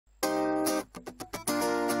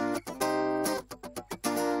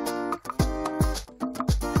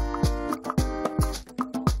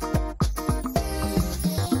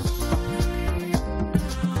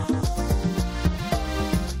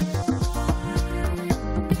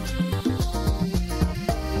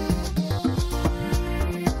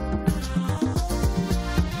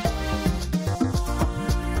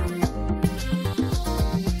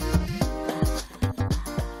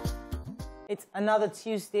Another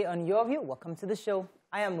Tuesday on Your View. Welcome to the show.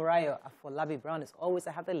 I am Murayo Afolabi Brown. As always,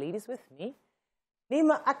 I have the ladies with me.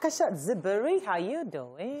 Nima Akasha Zibari, how you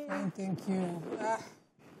doing? Fine, thank you.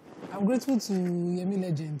 I'm grateful to Yemi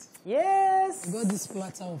Legend. Yes. We got this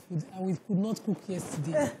platter of food and we could not cook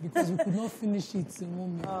yesterday because we could not finish it in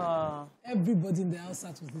 1 minute. Everybody in the house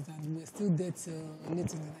sat with it and we were still there till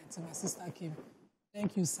late in the night. So my sister came.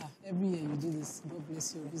 Thank you, sir. Every year you do this. God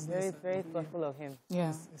bless your business. Very, very thoughtful of him.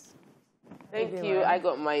 Yeah. Yes. Thank you. I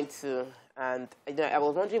got mine too. And I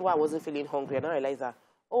was wondering why I wasn't feeling hungry. And I realized that,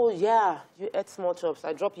 oh, yeah, you ate small chops.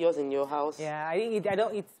 I dropped yours in your house. Yeah, I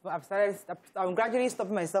don't eat. I'm gradually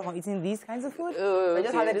stopping myself from eating these kinds of food. Oh, I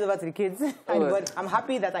just handed it over to the kids. But I'm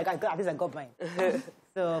happy that at least I got mine.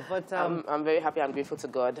 So, but I'm very happy and grateful to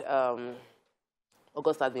God.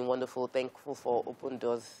 August has been wonderful. Thankful for open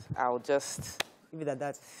doors. I'll just leave it at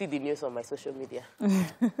that. See the news on my social media.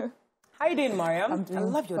 How you doing, Mariam? I'm doing I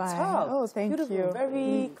love your fine. top. Oh, thank beautiful, you.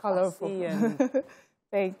 Very colorful. And...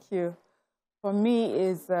 Thank you. For me,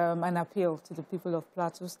 it's an appeal to the people of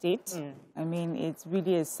Plateau State. I mean, it's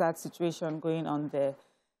really a sad situation going on there.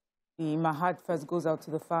 My heart first goes out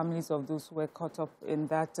to the families of those who were caught up in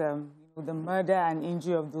that, the murder and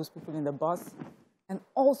injury of those people in the bus, and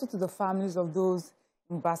also to the families of those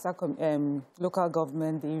in Bassa local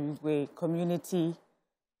government, the community,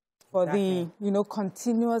 for the,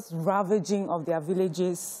 continuous ravaging of their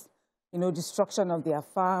villages, destruction of their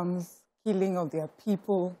farms, killing of their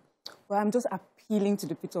people. Well, I'm just appealing to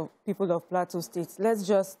the people of Plateau State. Let's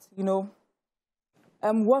just,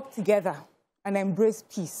 work together and embrace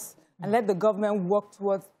peace and let the government work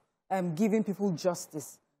towards giving people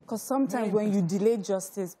justice. Because sometimes when you delay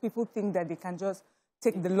justice, people think that they can just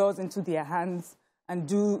take the laws into their hands and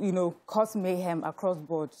do, cause mayhem across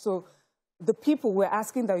board. So the people were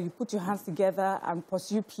asking that you put your hands together and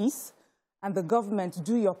pursue peace, and the government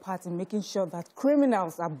do your part in making sure that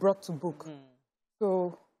criminals are brought to book.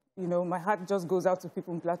 So, my heart just goes out to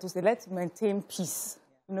people in Plateau State. Let's maintain peace.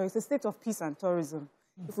 It's a state of peace and tourism.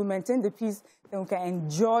 If we maintain the peace, then we can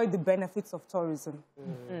enjoy the benefits of tourism.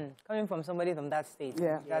 Coming from somebody from that state,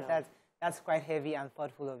 that's quite heavy and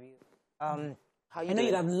thoughtful of you. I know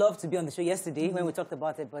you'd have loved to be on the show yesterday when we talked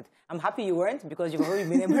about it, but I'm happy you weren't because you've already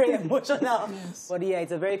been very emotional. Yes. But yeah,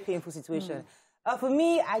 it's a very painful situation. For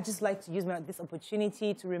me, I just like to use this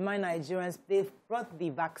opportunity to remind Nigerians they've brought the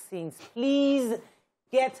vaccines. Please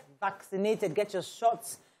get vaccinated, get your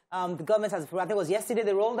shots. The government has, I think it was yesterday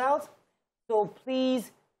they rolled out. So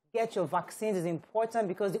please get your vaccines. It's important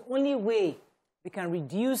because the only way we can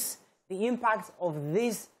reduce the impact of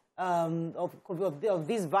this of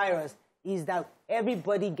this virus is that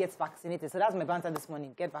everybody gets vaccinated. So that's my banter this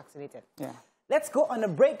morning, get vaccinated. Yeah. Let's go on a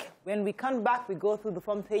break. When we come back, we go through the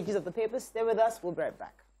front pages of the papers. Stay with us. We'll be right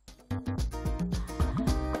back.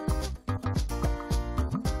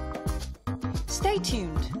 Stay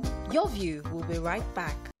tuned. Your View will be right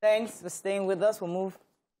back. Thanks for staying with us. We'll move,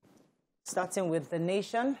 starting with The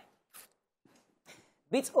Nation.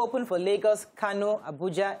 Bids open for Lagos, Kano,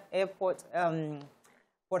 Abuja Airport,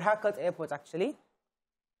 Port Harcourt Airport, actually.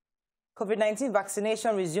 COVID-19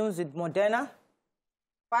 vaccination resumes with Moderna.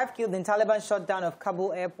 5 killed in Taliban shutdown of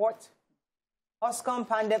Kabul airport. Oscom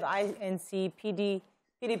Pandep INC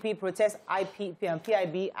PDP protest IPP and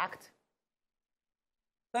PIB Act.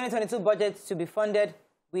 2022 budget to be funded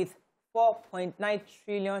with 4.9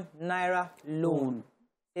 trillion naira loan,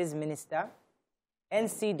 says Minister.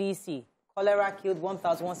 NCDC, cholera killed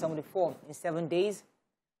 1,174 in 7 days.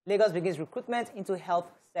 Lagos begins recruitment into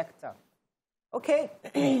health sector. Okay.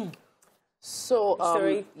 So,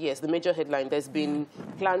 yes, the major headline, there's been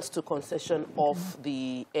plans to concession of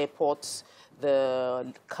the airports, the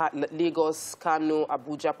Lagos, Kano,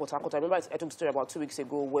 Abuja, Port Harcourt. I remember I took a story about 2 weeks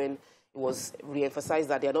ago when it was re-emphasized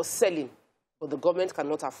that they are not selling, but the government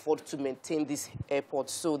cannot afford to maintain these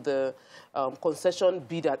airports. So the concession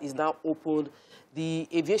bidder is now opened. The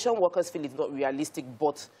aviation workers feel it's not realistic,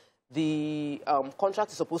 but the contract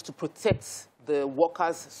is supposed to protect the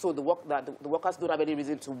workers, so the workers don't have any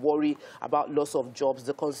reason to worry about loss of jobs.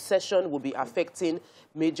 The concession will be affecting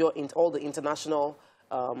all the international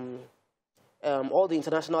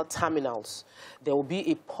terminals. There will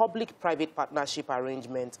be a public-private partnership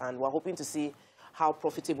arrangement, and we're hoping to see how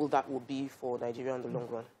profitable that will be for Nigeria in the long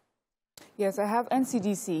run. Yes, I have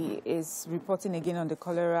NCDC is reporting again on the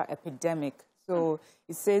cholera epidemic. So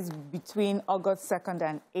it says between August 2nd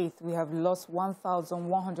and 8th, we have lost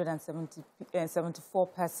 1,174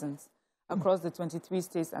 persons across the 23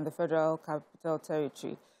 states and the Federal Capital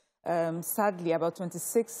Territory. Sadly, about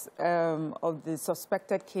 26 of the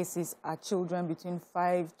suspected cases are children between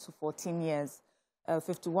 5 to 14 years.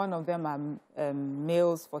 51 of them are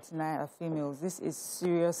males, 49 are females. This is a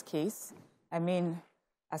serious case. I mean,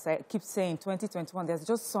 as I keep saying, 2021, there's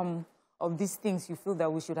just some of these things you feel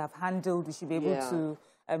that we should have handled, we should be able to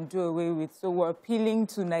do away with. So we're appealing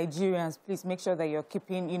to Nigerians, please make sure that you're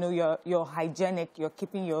keeping, you know, you're hygienic, you're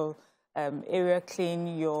keeping your area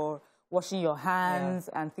clean, you're washing your hands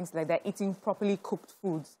and things like that, eating properly cooked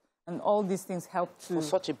foods. And all these things help to... For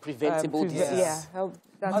such a preventable disease. Yeah, help.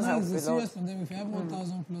 That's help a serious pandemic. If you have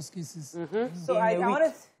 1,000 plus cases. So I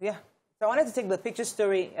wanted to take the picture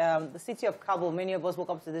story. The city of Kabul, many of us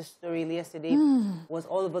woke up to this story yesterday, was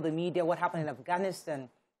all over the media, what happened in Afghanistan,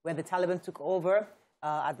 where the Taliban took over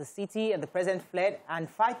at the city and the president fled, and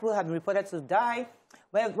 5 people have been reported to die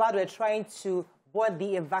while they're trying to board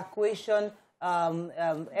the evacuation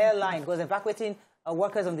airline. It was evacuating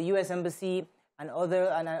workers from the U.S. Embassy and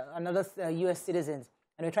other U.S. citizens,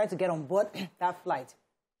 and we're trying to get on board that flight.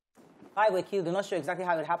 5 were killed. We're not sure exactly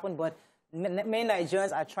how it happened, but many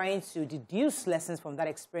Nigerians are trying to deduce lessons from that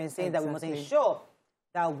experience, saying that we must ensure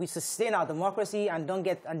that we sustain our democracy and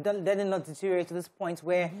let it not deteriorate to this point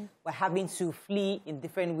where we're having to flee in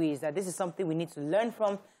different ways. That this is something we need to learn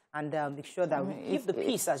from and make sure that we keep the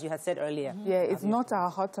peace, as you had said earlier. Yeah, it's not our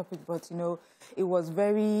hot topic, but, you know, it was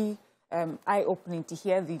very eye-opening to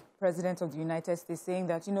hear the President of the United States saying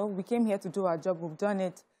that, you know, we came here to do our job, we've done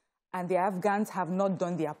it, and the Afghans have not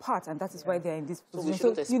done their part, and that is why they're in this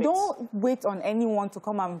position. So you don't wait on anyone to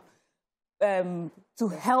come and to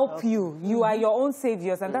help you. You are your own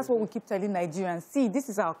saviors, and that's what we keep telling Nigerians. See, this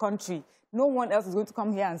is our country. No one else is going to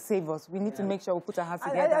come here and save us. We need to make sure we put our hands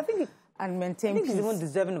together and maintain peace. I think it's even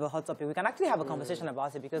deserving of a hot topic. We can actually have a conversation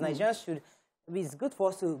about it because Nigerians should... It's good for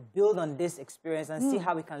us to build on this experience and see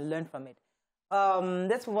how we can learn from it.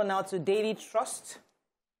 Let's move on now to Daily Trust.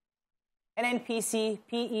 NNPC,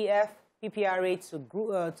 PEF, PPRA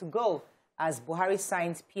to go as Buhari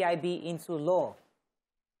signs PIB into law.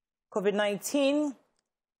 COVID-19,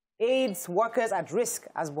 AIDS workers at risk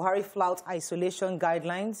as Buhari flouts isolation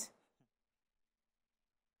guidelines.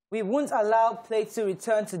 We won't allow play to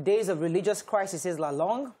return to days of religious crisis, says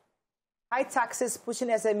Lalong. High taxes pushing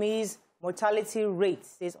SMEs, mortality rate,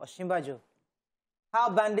 says Oshimbajo. How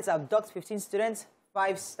bandits abduct 15 students,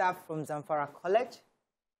 5 staff from Zamfara College.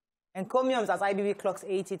 Encomiums as IBB clocks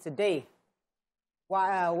 80 today.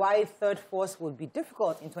 Why third force would be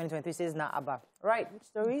difficult in 2023, says Naaba. Right, which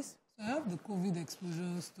stories? So I have the COVID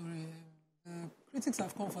exposure story. The critics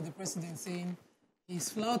have come for the president saying he's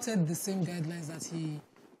flouted the same guidelines that he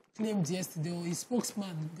claimed yesterday, or his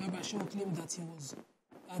spokesman, Gabashew, claimed that he was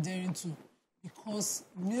adhering to. Because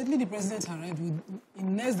immediately the president arrived,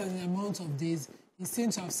 in less than an amount of days, he's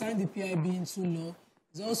seen to have signed the PIB into law.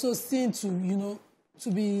 He's also seen to, you know,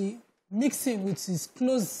 to be mixing with his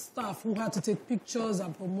close staff who had to take pictures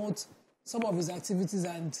and promote some of his activities,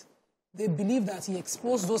 and they believe that he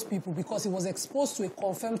exposed those people because he was exposed to a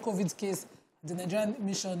confirmed COVID case at the Nigerian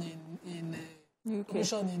mission in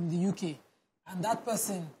the UK. And that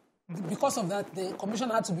person, because of that, the commission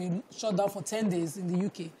had to be shut down for 10 days in the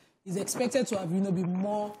UK. He's expected to have, you know, be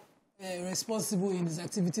more responsible in his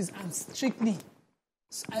activities and strictly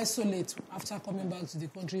isolate after coming back to the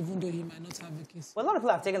country, even though he might not have the case. Well, a lot of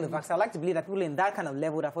people have taken the vaccine. I like to believe that people in that kind of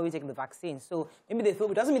level have already taken the vaccine. So maybe they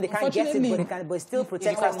feel it doesn't mean they can't get it, but it still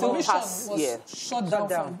protects them. The commission was shut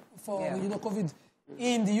down for you know, COVID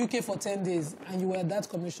in the UK for 10 days, and you were at that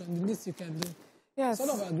commission. The least you can do. Yes. Sort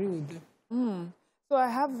of agree with them. So I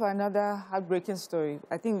have another heartbreaking story.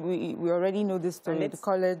 I think we already know this story. The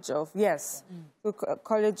College of, the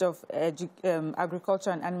College of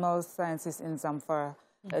Agriculture and Animal Sciences in Zamfara.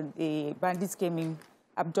 The bandits came in,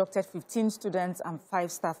 abducted 15 students and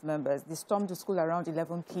 5 staff members. They stormed the school around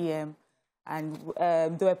 11 p.m. And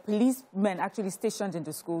there were policemen actually stationed in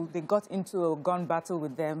the school. They got into a gun battle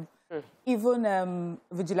with them. Even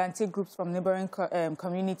vigilante groups from neighboring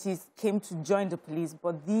communities came to join the police,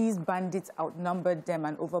 but these bandits outnumbered them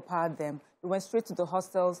and overpowered them. They went straight to the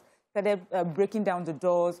hostels, started breaking down the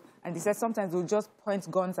doors, and they said sometimes they'll just point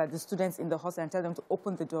guns at the students in the hostel and tell them to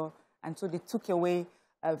open the door. And so they took away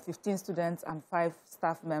 15 students and 5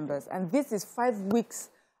 staff members. And this is 5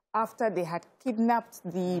 weeks after they had kidnapped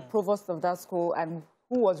the provost of that school, and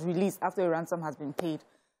who was released after a ransom has been paid.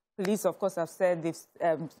 Police, of course, have said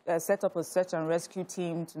they've set up a search and rescue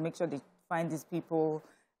team to make sure they find these people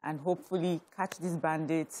and hopefully catch these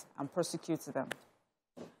bandits and prosecute them.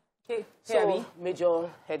 Okay. So, major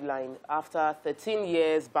headline. After 13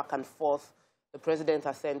 years back and forth, the president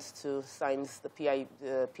assents to sign the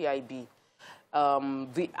PIB.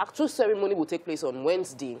 The actual ceremony will take place on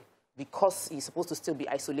Wednesday because he's supposed to still be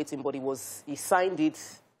isolating, but he signed it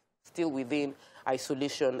still within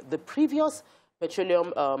isolation. The previous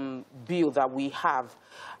petroleum bill that we have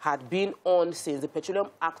had been on since the Petroleum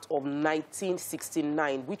Act of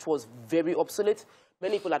 1969, which was very obsolete.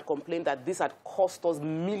 Many people had complained that this had cost us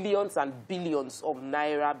millions and billions of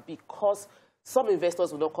naira because some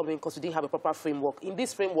investors would not come in because we didn't have a proper framework. In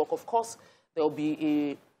this framework, of course, there will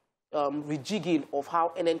be a rejigging of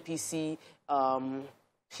how NNPC,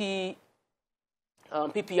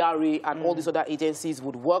 PPRA, and all these other agencies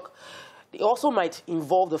would work. It also might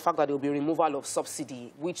involve the fact that there will be removal of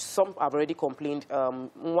subsidy, which some have already complained.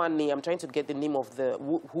 One name, I'm trying to get the name of the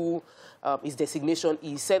who his designation.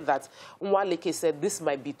 He said that Nwaleke said this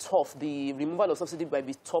might be tough. The removal of subsidy might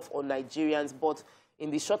be tough on Nigerians, but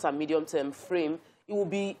in the short and medium term frame, it will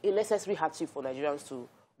be a necessary hardship for Nigerians to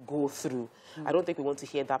go through. I don't think we want to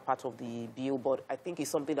hear that part of the bill, but I think it's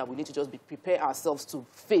something that we need to just prepare ourselves to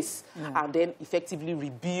face and then effectively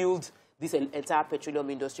rebuild this entire petroleum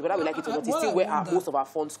industry. But I would like it to not is still where most of our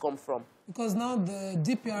funds come from. Because now the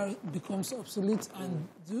DPR becomes obsolete and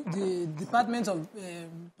the Department of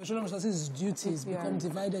Petroleum Resources duties become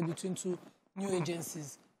divided between two new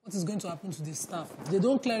agencies. What is going to happen to the staff? If they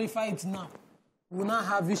don't clarify it now, we will now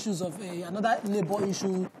have issues of another labor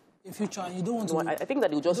issue in future, and you don't want to... I think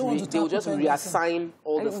that they will just reassign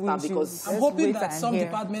all the staff because... I'm hoping that some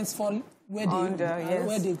departments fall where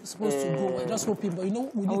they're supposed to go. We're just hoping, but you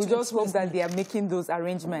know, we just hope that they are making those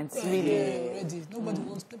arrangements, really. Yeah, ready. Nobody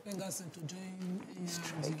wants Pengasen to join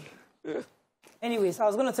NRD. Anyways, I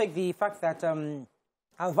was going to take the fact that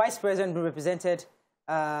our vice president represented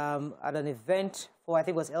at an event for, I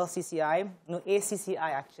think it was LCCI, no, ACCI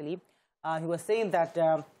actually. He was saying that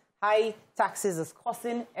high taxes is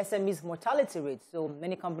causing SMEs mortality rates. So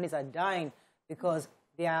many companies are dying because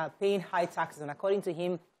they are paying high taxes. And according to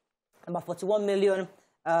him, about 41 million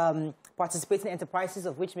participating enterprises,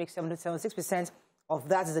 of which makes 76% of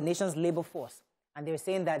that is the nation's labor force. And they're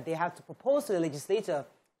saying that they have to propose to the legislature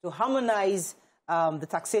to harmonize the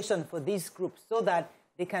taxation for these groups so that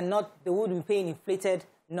they wouldn't be paying inflated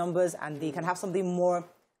numbers and they can have something more,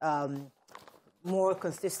 more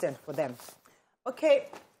consistent for them. Okay,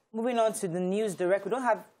 moving on to the news direct. We don't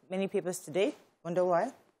have many papers today. Wonder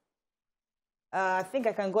why? I think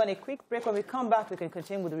I can go on a quick break. When we come back, we can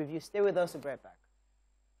continue with the review. Stay with us. We'll be right back.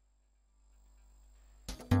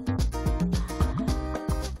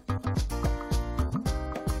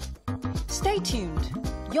 Stay tuned.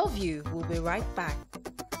 Your View will be right back.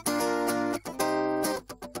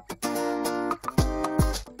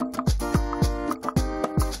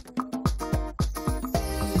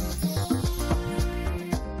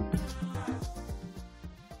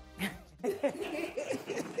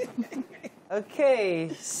 Okay,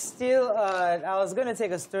 still, I was going to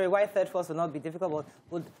take a story why third force will not be difficult,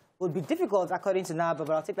 but would be difficult according to NABA,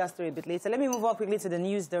 but I'll take that story a bit later. Let me move on quickly to the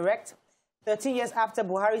news direct. 13 years after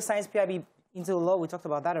Buhari signs PIB into law, we talked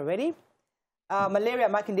about that already. Malaria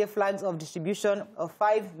Makinde flags of distribution of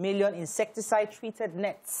 5 million insecticide-treated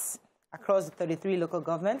nets across the 33 local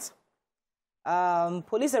governments.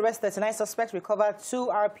 Police arrest 39 suspects, recover 2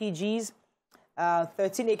 RPGs,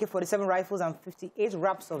 13 AK-47 rifles, and 58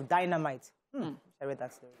 wraps of dynamite. I read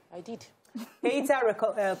that story. I did.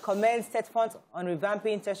 Keita commends state funds on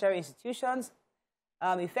revamping tertiary institutions.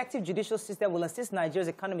 Effective judicial system will assist Nigeria's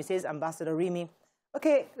economy, says Ambassador Rimi.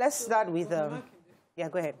 Okay, let's start with... yeah,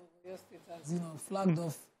 go ahead. Has, flagged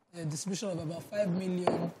off distribution of about 5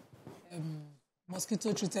 million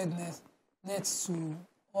mosquito-treated nets to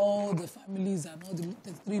all the families and all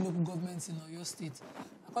the 3 local governments in Oyo State.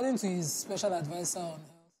 According to his special advisor on health,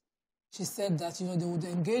 she said that, they would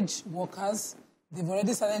engage workers. They've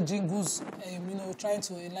already started jingles, trying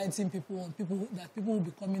to enlighten people on people will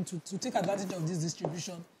be coming to take advantage of this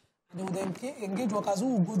distribution. And they would engage workers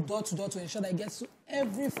who will go door to door to ensure that it gets to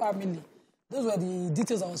every family. Those were the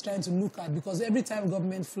details I was trying to look at, because every time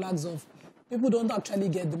government flags off, people don't actually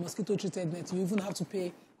get the mosquito-treated net. You even have to pay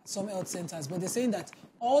at some health centers. But they're saying that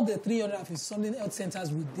all the 350-something health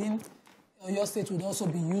centers within your state would also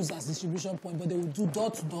be used as distribution point, but they will do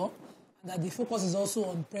door to door, and that the focus is also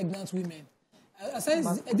on pregnant women. I say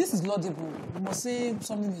this is laudable. We must say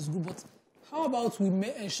something is good, but how about we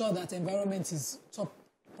ensure that environment is top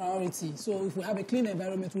priority? So if we have a clean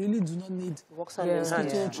environment, we really do not need mosquito.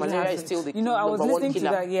 Malaria is still the I was listening to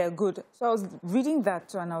killer. that. Yeah, good. So I was reading that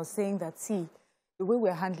too, and I was saying that, see, the way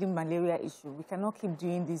we're handling malaria issue, we cannot keep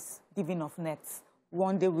doing this giving of nets.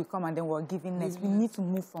 One day we come and then we're giving nets. We need to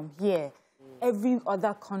move from here. Every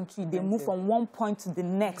other country, they move from one point to the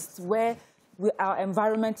next, where our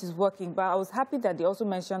environment is working. But I was happy that they also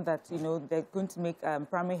mentioned that, they're going to make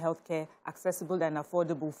primary health care accessible and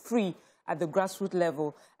affordable, free at the grassroots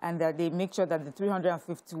level, and that they make sure that the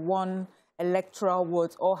 351 electoral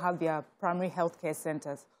wards all have their primary healthcare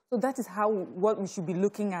centers. So that is what we should be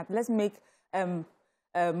looking at. Let's make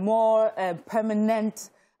more permanent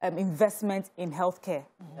investment in healthcare.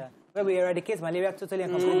 Yeah. Where we eradicate malaria totally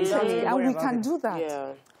and completely. And we can do that.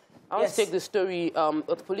 Yeah. I'll take the story.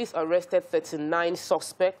 The police arrested 39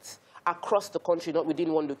 suspects across the country, not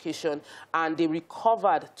within one location, and they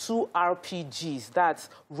recovered 2 RPGs, that's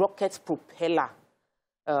rocket propeller.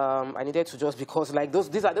 I needed to just because like those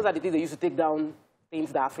are the things they used to take down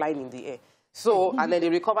things that are flying in the air. So, and then they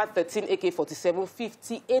recovered 13 AK-47,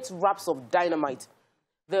 58 wraps of dynamite.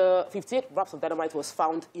 The 58 wraps of dynamite was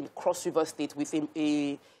found in Cross River State with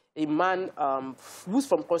a man who's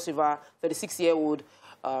from Cross River, 36-year-old,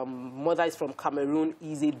 mother is from Cameroon.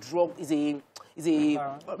 He's a drug, no,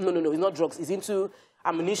 he's not drugs. He's into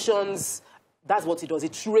ammunitions. That's what he does. He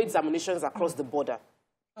trades ammunitions across the border.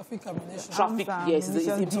 Traffic ammunition. Traffic, yes, he's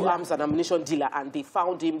into arms and ammunition dealer, and they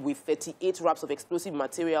found him with 38 wraps of explosive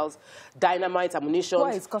materials, dynamite, ammunition,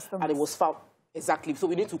 and it was found. Exactly. So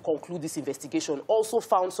we need to conclude this investigation. Also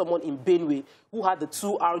found someone in Benue who had the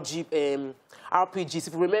 2 RPGs.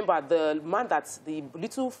 If you remember, the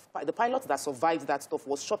pilot that survived that stuff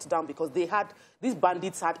was shot down because these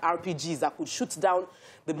bandits had RPGs that could shoot down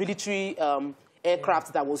the military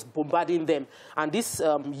aircraft that was bombarding them. And this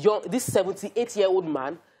 78-year-old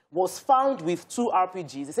man was found with 2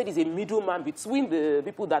 RPGs. They said he's a middleman between the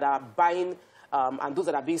people that are buying and those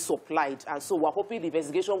that are being supplied. And so we're hoping the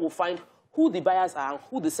investigation will find who the buyers are and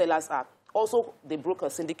who the sellers are. Also, they broke a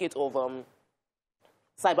syndicate of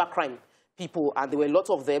cybercrime people, and there were a lot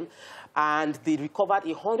of them, and they recovered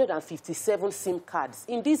 157 SIM cards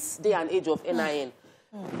in this day and age of NIN.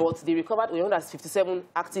 But they recovered 157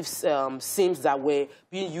 active SIMs that were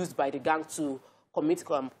being used by the gang to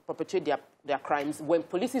perpetrate their crimes. When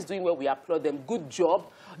police is doing well, we applaud them. Good job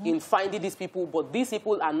in finding these people, but these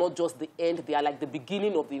people are not just the end, they are like the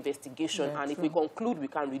beginning of the investigation. Yeah, and if we conclude, we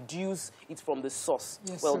can reduce it from the source.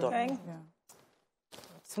 Yes, well done. Okay. Yeah.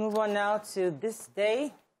 Let's move on now to this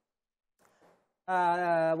day.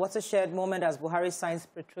 What's a shared moment as Buhari signs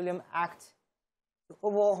Petroleum Act to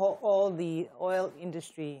overhaul the oil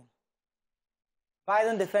industry?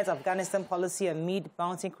 Biden defends Afghanistan policy amid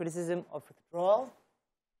mounting criticism of withdrawal.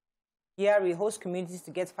 Here we host communities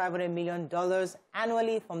to get $500 million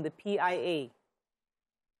annually from the PIA.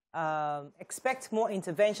 Expect more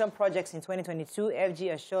intervention projects in 2022,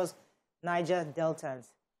 FG assures Niger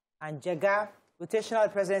Deltans. And Jega,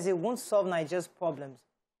 rotational presidency won't solve Niger's problems.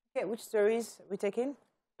 Okay, which stories are we taking?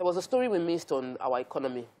 There was a story we missed on our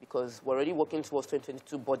economy because we're already working towards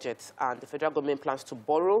 2022 budgets, and the federal government plans to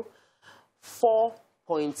borrow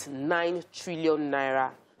 4.9 trillion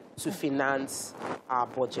naira to finance our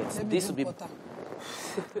budget. This will be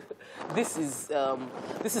this is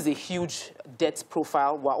a huge debt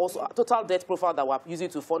profile. We're also total debt profile that we're using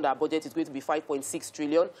to fund our budget is going to be 5.6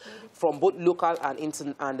 trillion from both local and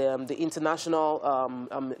the international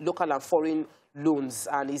local and foreign loans.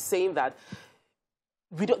 And he's saying that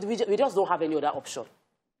we just don't have any other option.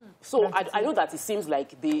 So I know that it seems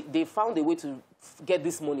like they found a way to get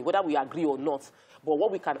this money, whether we agree or not. But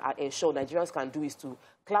what we can ensure Nigerians can do is to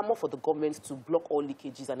clamor for the government to block all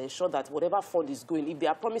leakages and ensure that whatever fund is going, if they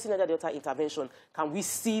are promising Niger Delta intervention, can we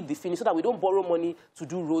see the finish so that we don't borrow money to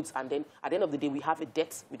do roads and then at the end of the day we have a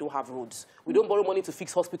debt, we don't have roads. We don't borrow money to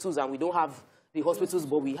fix hospitals and we don't have the hospitals,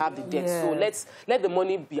 but we have the debt. Yeah. So let's let the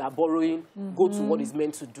money we are borrowing go to what is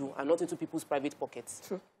meant to do and not into people's private pockets.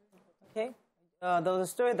 True. Okay. There was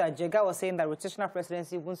a story that Jega was saying that rotational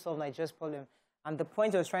presidency won't solve Nigeria's problem. And the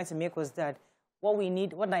point I was trying to make was that what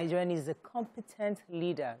Nigeria needs is a competent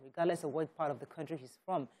leader, regardless of what part of the country he's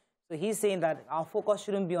from. So he's saying that our focus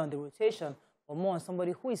shouldn't be on the rotation, but more on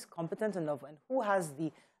somebody who is competent enough and who has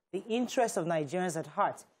the interests of Nigerians at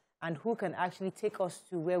heart and who can actually take us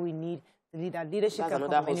to where we need to lead. That leadership that's can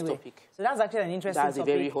another come hot anyway. Topic. So that's actually an interesting topic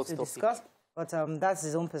very hot to topic. Discuss, but that's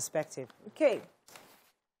his own perspective. Okay,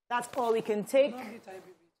 that's all we can take.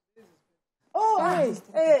 Oh,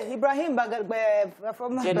 hey, Ibrahim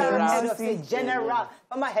former head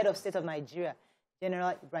of state of Nigeria,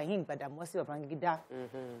 General Ibrahim Badamasi Babangida,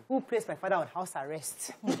 who placed my father on house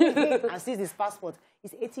arrest and seized his passport.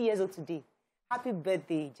 He's 80 years old today. Happy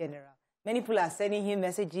birthday, General. Many people are sending him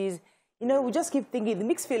messages. You know, we just keep thinking, the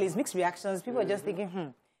mixed feelings, mixed reactions. People are just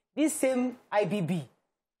thinking, this same IBB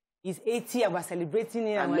is 80 and we're celebrating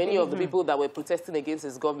it. And many of the people that were protesting against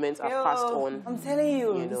his government have passed on. I'm telling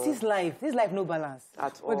you, this is life. This is life, no balance.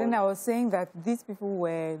 At all. But then I was saying that these people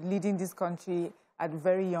were leading this country at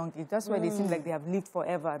very young age. That's why they seem like they have lived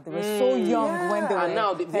forever. They were so young when they were. And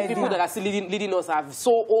now the people that are still leading us are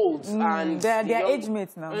so old. And they're age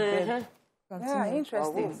mates now. Yeah,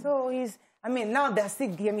 interesting. So I mean, now they're still,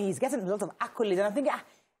 I mean, he's getting a lot of accolades. And I'm thinking,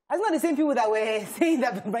 that's not the same people that were saying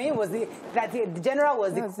that Ibrahim was the general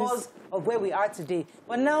was the cause of where we are today.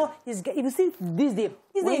 But now, if you see this day,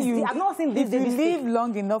 I've not seen this day. If you live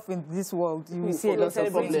long enough in this world, you will see a lot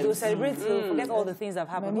of problems. To celebrate, to forget all the things that have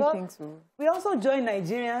happened. Many things. We also join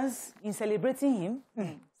Nigerians in celebrating him.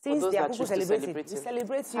 Since they are people celebrating, we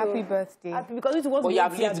celebrate you. Happy birthday. Because it was you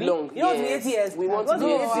have lived long. You want to be 8 years. We want to be 8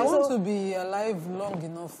 years. I want to be alive long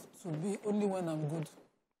enough to be only when I'm good.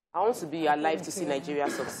 I want to be alive to see Nigeria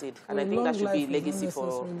succeed. And I think that should be a legacy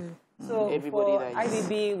for everybody. For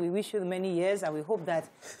IBB, we wish you many years, and we hope that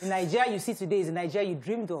the Nigeria you see today is the Nigeria you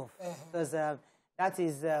dreamed of. Because that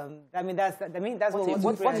is, that's what we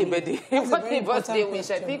want to What a birthday. What a birthday wish.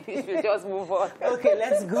 I think we should just move on. Okay,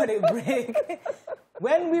 let's go to a break.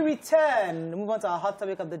 When we return, move on to our hot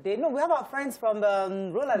topic of the day. No, we have our friends from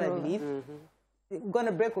Roland, I believe. We're going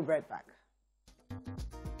to break, we'll be right back.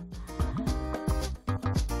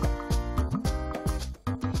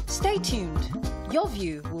 Stay tuned. Your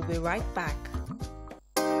View will be right back.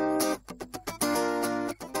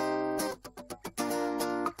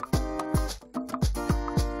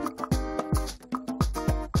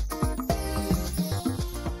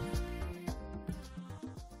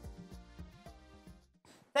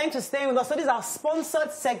 Thanks for staying with us. So these are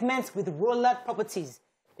sponsored segments with Roland Properties.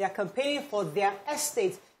 They are campaigning for their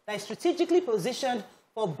estate that is strategically positioned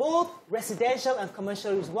for both residential and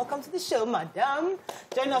commercial use. Welcome to the show, madam.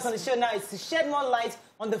 Joining us on the show now is to shed more light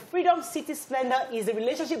on the Freedom City Splendor is the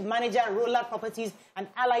relationship manager at Roland Properties and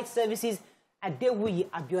Allied Services, Adewuyi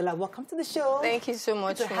Abiola. Welcome to the show. Thank you so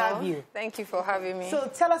much to have you. Thank you for having me. So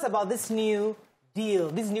tell us about this new deal,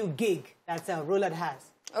 this new gig that Roland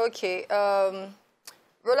has. Okay.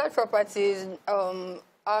 Roland Properties,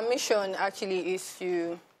 our mission actually is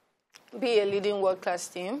to be a leading world-class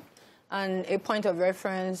team and a point of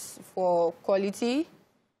reference for quality,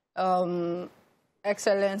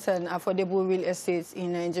 excellence, and affordable real estate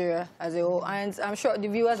in Nigeria as a whole. And I'm sure the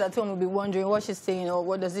viewers at home will be wondering what she's saying or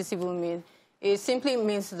what does this even mean. It simply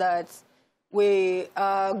means that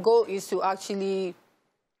our goal is to actually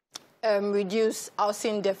reduce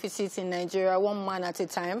housing deficits in Nigeria one man at a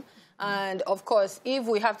time. And, of course, if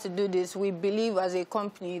we have to do this, we believe as a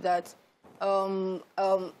company that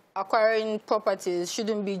acquiring properties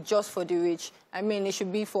shouldn't be just for the rich. I mean, it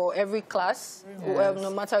should be for every class, no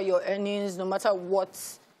matter your earnings, no matter what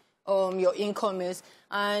your income is.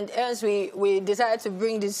 And hence, we decided to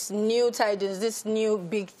bring this new tidings, this new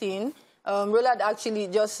big thing. Roland actually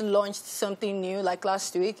just launched something new, like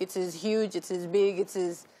last week. It is huge, it is big, it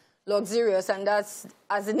is luxurious, and that's,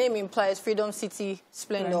 as the name implies, Freedom City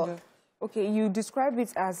Splendor. Okay, you describe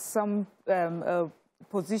it as some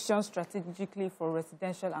position strategically for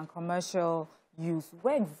residential and commercial use.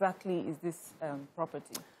 Where exactly is this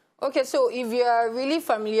property? Okay, so if you are really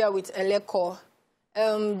familiar with Eleko,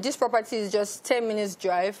 this property is just 10 minutes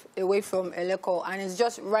drive away from Eleko, and it's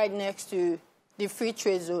just right next to the free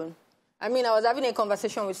trade zone. I mean, I was having a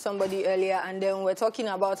conversation with somebody earlier, and then we're talking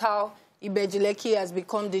about how Ibejileki has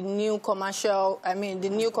become the new commercial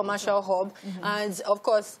hub. And, of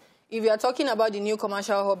course, if you are talking about the new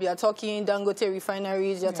commercial hub, you are talking Dangote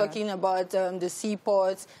refineries, you're talking about the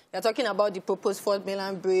seaports, you're talking about the proposed Fort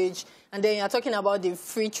Mainland Bridge, and then you're talking about the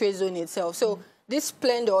free trade zone itself. So this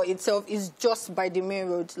Splendor itself is just by the main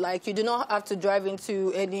road. Like, you do not have to drive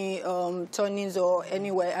into any turnings or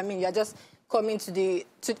anywhere. I mean, you're just coming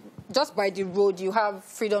just by the road. You have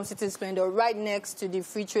Freedom City Splendor right next to the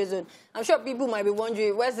free trade zone. I'm sure people might be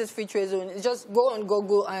wondering, where's this free trade zone? It's just go on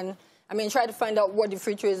Google and try to find out what the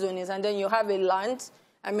free trade zone is, and then you have a land,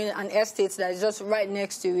 an estate that is just right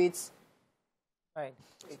next to it. Right.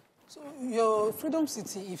 So your Freedom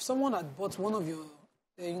City, if someone had bought one of your,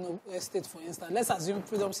 estate, for instance, let's assume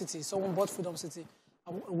Freedom City, someone bought Freedom City,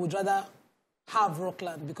 I would rather have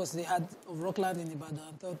Rockland because they had Rockland in Ibadan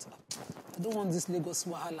and thought, I don't want this Lagos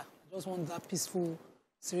wahala. I just want that peaceful,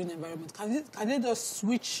 serene environment. Can they just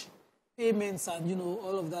switch payments and,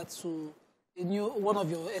 all of that to one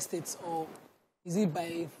of your estates, or is it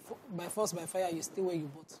by force, by fire, you stay where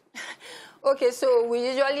you bought? Okay, so we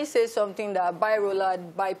usually say something that buy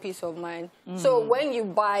Roland, buy peace of mind. So when you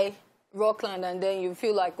buy Rockland and then you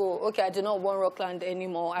feel like, oh, okay, I do not want Rockland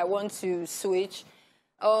anymore, I want to switch,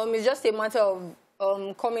 it's just a matter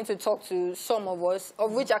of coming to talk to some of us,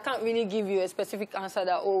 of which I can't really give you a specific answer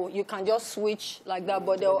that, oh, you can just switch like that,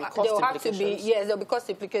 but there'll have to be, there'll be cost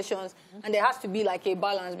implications, and there has to be like a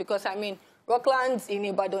balance, because, Rockland in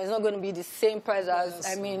Ibadan is not going to be the same price as,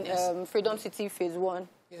 Freedom City Phase 1.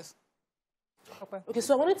 Yes. Okay,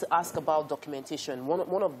 so I wanted to ask about documentation.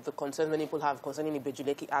 One of the concerns many people have concerning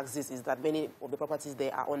Ibejuleki axis is that many of the properties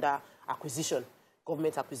there are under acquisition,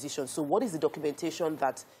 government acquisition. So what is the documentation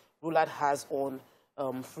that Roulard has on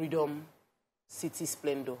Freedom City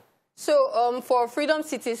Splendor? So for Freedom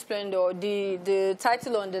City Splendor, the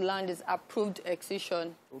title on the land is approved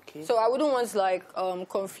excision. Okay. So I wouldn't want to like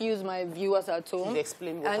confuse my viewers at home. Please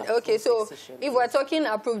explain what excision if we're talking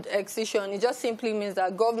approved excision, it just simply means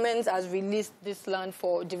that government has released this land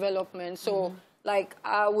for development. So like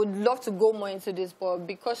I would love to go more into this, but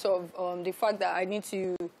because of the fact that I need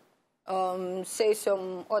to say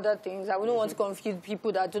some other things, I wouldn't want to confuse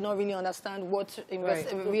people that do not really understand what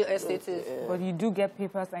real estate is. But you do get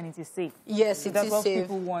papers and it is safe. Yes, it that's is what safe.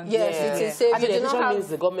 People want. Yes, it is safe. I mean, it means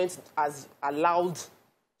the government has allowed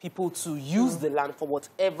people to use the land for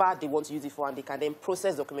whatever they want to use it for, and they can then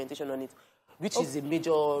process documentation on it, which is a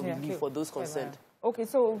major relief for those concerned. Okay,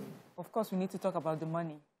 so of course we need to talk about the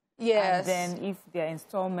money. Yes. And then if there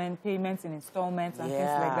are payments in installments and things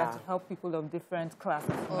like that to help people of different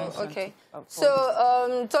classes. Okay.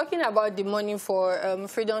 So talking about the money for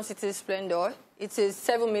Freedom City Splendor, it is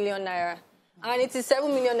 7 million naira. And it is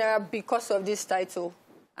 7 million naira because of this title.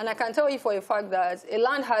 And I can tell you for a fact that a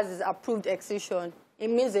land has its approved excision.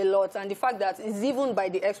 It means a lot. And the fact that it's even by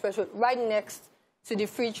the expression right next to the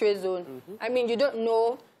free trade zone. I mean, you don't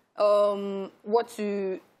know what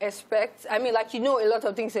to expect. I mean, like, you know a lot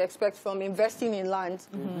of things to expect from investing in land.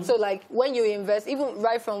 So, like, when you invest, even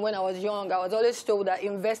right from when I was young, I was always told that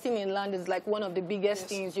investing in land is, like, one of the biggest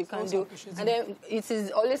things you can do. And then it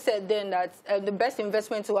is always said then that the best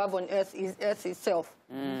investment to have on earth is earth itself.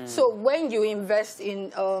 So, when you invest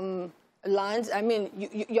in land, I mean,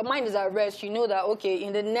 your mind is at rest. You know that, okay,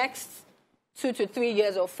 in the next 2 to 3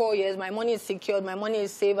 years or 4 years, my money is secured, my money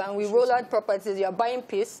is safe, and we roll out properties. You're buying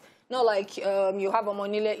peace. Not like you have a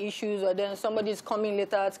money issues or then somebody's coming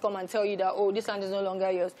later to come and tell you that, oh, this land is no longer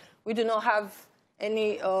yours. We do not have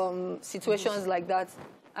any situations like that.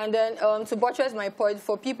 And then to buttress my point,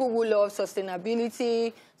 for people who love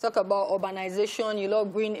sustainability, talk about urbanization, you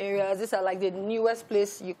love green areas, these are like the newest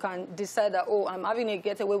place you can decide that, oh, I'm having a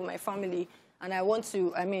getaway with my family and I want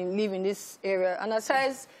to, I mean, live in this area. And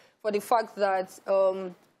aside for the fact that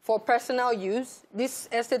for personal use, this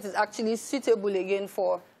estate is actually suitable again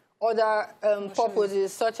for other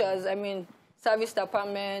purposes, such as, I mean, serviced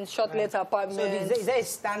apartments, short-let apartments. So is there a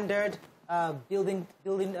standard building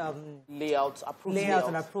layout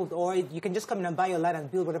and approved, or you can just come in and buy your land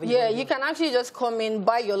and build whatever you want? Yeah, you can actually just come in,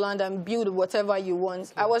 buy your land, and build whatever you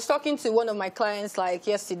want. Okay. I was talking to one of my clients like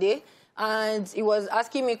yesterday, and he was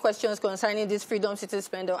asking me questions concerning this Freedom City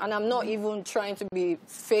Splendor, and I'm not even trying to be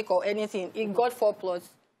fake or anything. He got 4 plots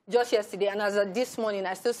just yesterday, and as of this morning,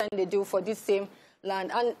 I still signed a deal for this same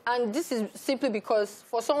land. And this is simply because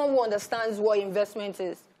for someone who understands what investment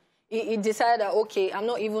is, he decided that, okay, I'm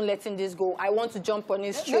not even letting this go. I want to jump on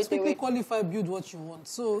it straight away. Let's qualify, build what you want.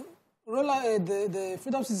 So, the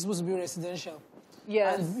Freedom City is supposed to be residential.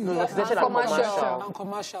 Yes. Residential and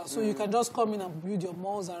commercial. So you can just come in and build your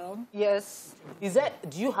malls around? Yes. Do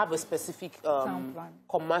you have a specific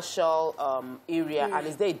commercial area, and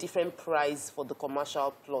is there a different price for the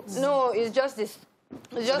commercial plots? No, it's just this.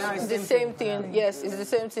 It's just the same thing. Yes, it's the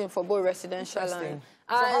same thing for both residential land.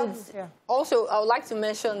 And also, I would like to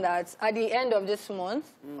mention that at the end of this month,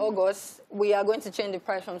 August, we are going to change the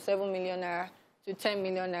price from 7 million naira to 10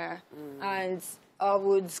 million naira. And I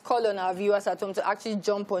would call on our viewers at home to actually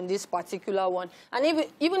jump on this particular one. And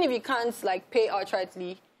even if you can't, like, pay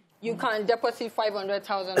outrightly, you can deposit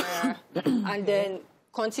 500,000 naira and then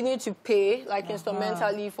continue to pay, like,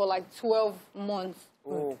 instrumentally for, like, 12 months.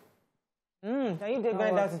 Oh. Can you get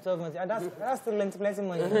that to 12 months? That's still plenty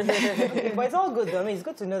money. Okay, but it's all good, though. I mean, it's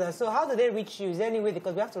good to know that. So how do they reach you? Is there any way,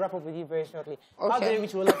 because we have to wrap up with you very shortly. Okay. How do they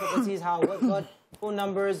reach Roulard Properties? What phone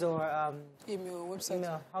numbers or email, website?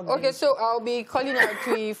 Email. Okay, so I'll be calling out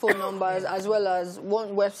 3 phone numbers as well as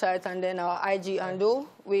 1 website and then our IG handle.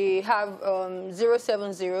 We have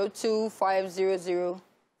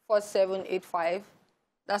 070-2500-4785.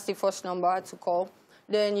 That's the first number to call.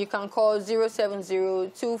 Then you can call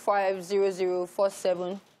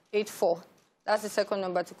 070-2500-4784. That's the second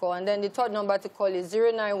number to call. And then the third number to call is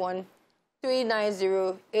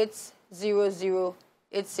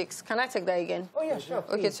 091-390-80086. Can I take that again? Oh, yeah, sure.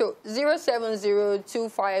 Okay, so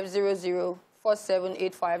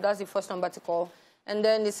 070-2500-4785. That's the first number to call. And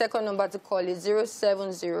then the second number to call is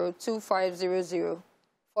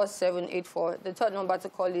 070-2500-4784. The third number to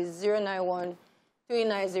call is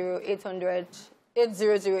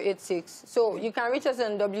 091-390-800-80086. So you can reach us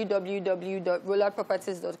on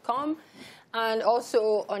www.roulardproperties.com and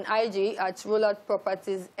also on IG at Roulard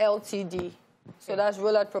Properties Ltd. So that's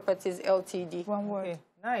Rollout Properties Ltd. One word. Okay,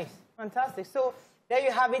 nice. Fantastic. So there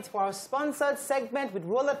you have it for our sponsored segment with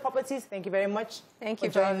Rollout Properties. Thank you very much. Thank you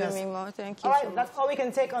for having me, Mo. Thank you. All right, so much. that's all we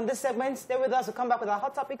can take on this segment. Stay with us. We'll come back with our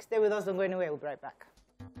hot topics. Stay with us. Don't go anywhere. We'll be right back.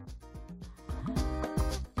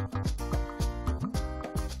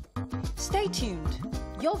 Stay tuned.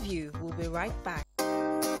 Your View will be right back.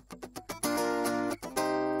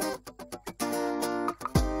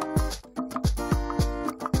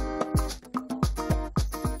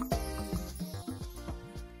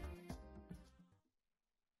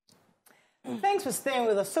 Thanks for staying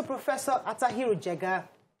with us. So Professor Attahiru Jega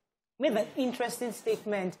made an interesting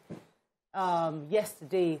statement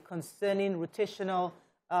yesterday concerning rotational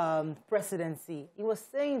presidency. He was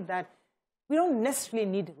saying that we don't necessarily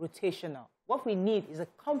need rotational. What we need is a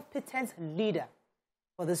competent leader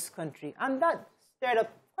for this country. And that stirred up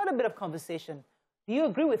quite a bit of conversation. Do you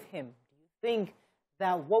agree with him? Do you think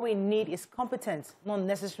that what we need is competence, not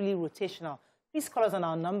necessarily rotational? Please call us on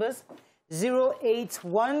our numbers.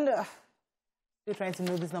 081... Still trying to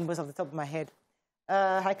know these numbers off the top of my head.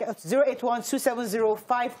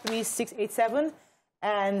 081-270-53687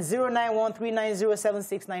 and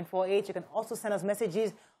 091-390-76948. You can also send us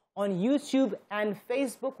messages on YouTube and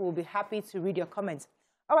Facebook. We'll be happy to read your comments.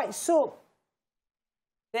 All right, so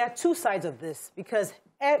there are two sides of this because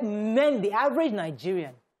the average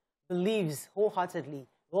Nigerian believes wholeheartedly,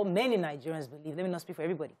 well, many Nigerians believe, let me not speak for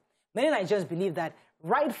everybody, many Nigerians believe that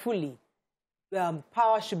rightfully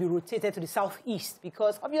power should be rotated to the southeast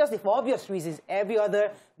because obviously, for obvious reasons, every other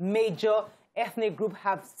major ethnic group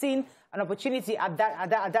have seen an opportunity at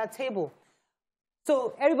that table.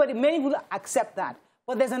 So many people accept that.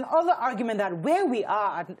 But there's another argument that where we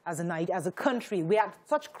are as a country, we are at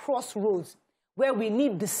such crossroads where we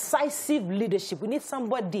need decisive leadership. We need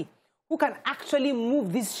somebody who can actually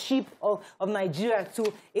move this ship of Nigeria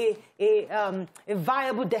to a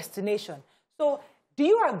viable destination. So do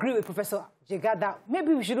you agree with Professor Jega that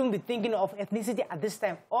maybe we shouldn't be thinking of ethnicity at this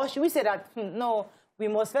time? Or should we say that, no, we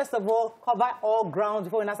must first of all cover all grounds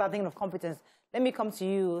before we now start thinking of competence? Let me come to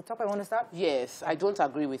you. Topa, you want to start? Yes, I don't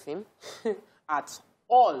agree with him at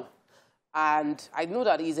all. And I know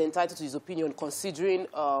that he's entitled to his opinion considering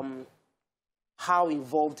how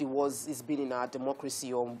involved he's been in our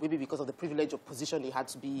democracy, or maybe because of the privilege of position he had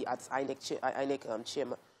to be at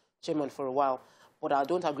INEC chairman for a while. But I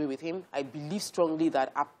don't agree with him. I believe strongly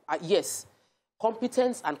that, yes,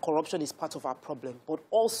 competence and corruption is part of our problem. But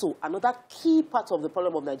also, another key part of the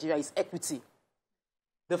problem of Nigeria is equity.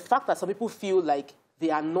 The fact that some people feel like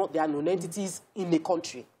they are non-entities in the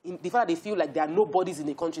country, the fact that they feel like they are nobodies in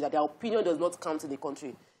the country, that their opinion does not count in the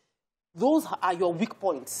country, those are your weak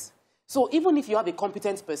points. So even if you have a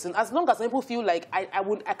competent person, as long as some people feel like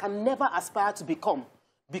I can never aspire to become,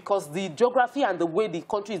 because the geography and the way the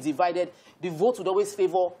country is divided, the vote would always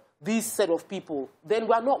favor this set of people, then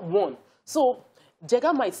we are not one. So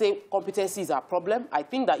Jega might say competency is our problem. I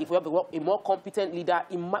think that if we have a more competent leader,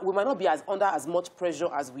 we might not be under as much pressure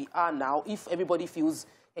as we are now. If everybody feels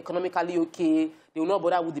economically okay, they will not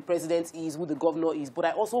bother who the president is, who the governor is. But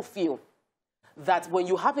I also feel that when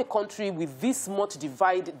you have a country with this much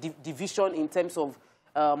division in terms of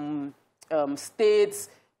states,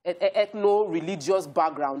 ethno-religious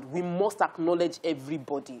background, we must acknowledge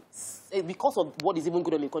everybody. Because of what is even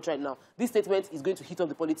good on the country right now, this statement is going to hit up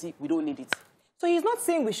the polity. We don't need it. So he's not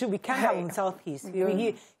saying we can't have him Southeast.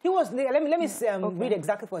 He was, let me read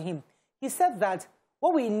exactly for him. He said that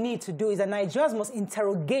what we need to do is that Nigerians must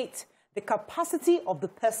interrogate the capacity of the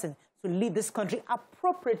person to lead this country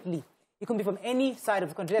appropriately. It can be from any side of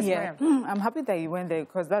the country. Yeah. I'm happy that you went there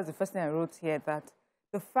because that's the first thing I wrote here, that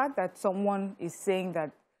the fact that someone is saying that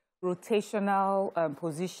rotational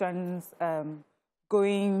positions,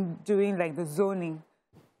 doing like the zoning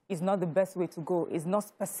is not the best way to go. It's not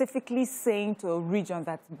specifically saying to a region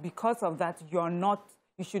that because of that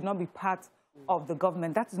you should not be part of the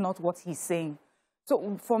government. That is not what he's saying.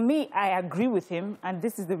 So for me, I agree with him, and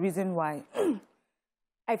this is the reason why.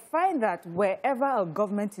 I find that wherever a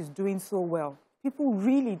government is doing so well, people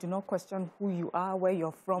really do not question who you are, where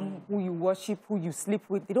you're from, who you worship, who you sleep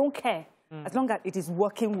with. They don't care as long as it is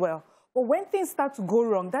working well. But when things start to go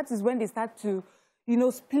wrong, that is when they start to,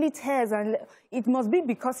 split hairs. And it must be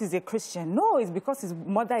because he's a Christian. No, it's because his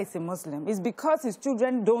mother is a Muslim. It's because his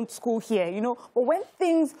children don't school here, But when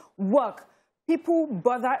things work, people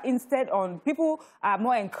people are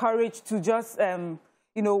more encouraged to just,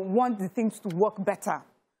 want the things to work better.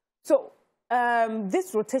 So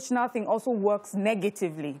this rotational thing also works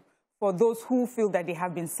negatively for those who feel that they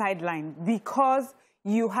have been sidelined because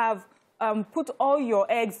you have put all your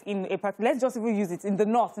eggs in a particular, let's just even use it in the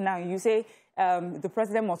north now. You say the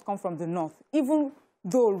president must come from the north, even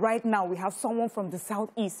though right now we have someone from the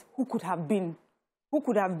southeast who could have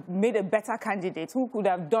made a better candidate, who could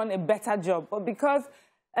have done a better job. But because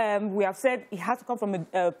we have said it has to come from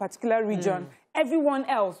a particular region, everyone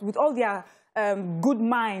else, with all their good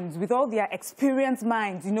minds, with all their experienced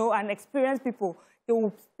minds, you know, and experienced people, they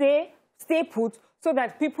will stay put so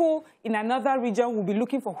that people in another region will be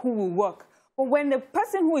looking for who will work. But when the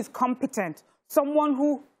person who is competent, someone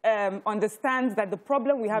who understands that the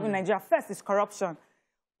problem we have in Nigeria first is corruption,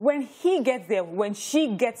 when he gets there, when she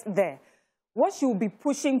gets there, what she will be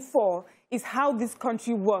pushing for is how this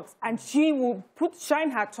country works. And she will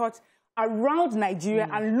shine her torch around Nigeria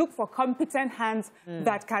and look for competent hands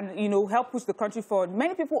that can, you know, help push the country forward.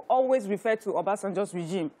 Many people always refer to Obasanjo's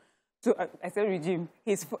regime, I say regime,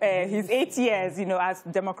 his 8 years, you know, as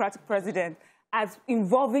democratic president, as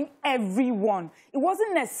involving everyone. It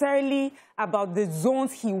wasn't necessarily about the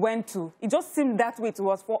zones he went to. It just seemed that way to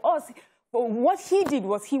us. For us, but what he did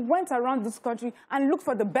was he went around this country and looked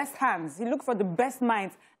for the best hands. He looked for the best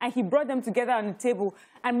minds, and he brought them together on the table.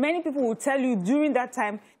 And many people will tell you during that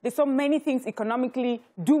time, they saw many things economically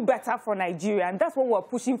do better for Nigeria, and that's what we're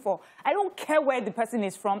pushing for. I don't care where the person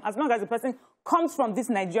is from, as long as the person comes from this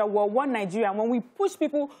Nigeria, we're one Nigeria. And when we push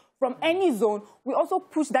people from any zone, we also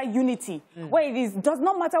push that unity, where it does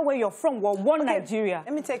not matter where you're from, we're one Nigeria.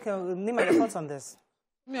 Let me take Nima, your thoughts on this.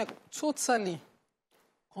 Yeah, totally.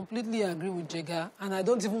 Completely agree with Jega, and I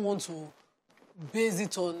don't even want to base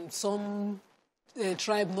it on some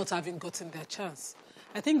tribe not having gotten their chance.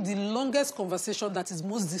 I think the longest conversation that is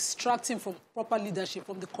most distracting from proper leadership,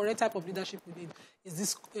 from the correct type of leadership we need, is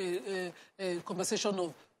this conversation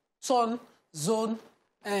of turn, zone,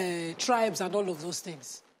 tribes, and all of those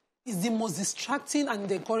things. It's the most distracting, and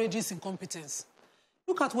it encourages incompetence.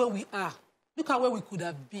 Look at where we are. Look at where we could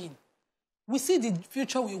have been. We see the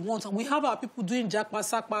future we want, and we have our people doing Jakpa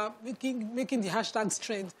Sakpa, making the hashtags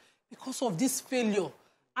trend because of this failure.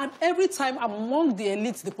 And every time among the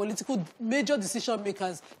elites, the political major decision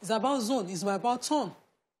makers, it's about zone, it's about turn.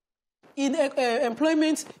 In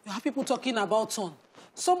employment, you have people talking about turn.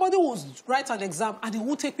 Somebody will write an exam and they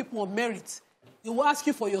won't take people on merit. They will ask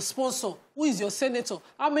you for your sponsor. Who is your senator?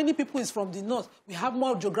 How many people is from the north? We have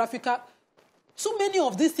more geographical. Too many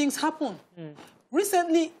of these things happen.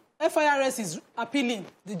 Recently, FIRS is appealing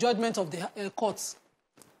the judgment of the courts.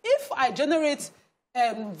 If I generate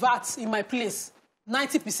VAT in my place,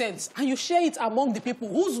 90%, and you share it among the people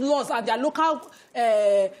whose laws and their local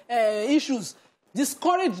issues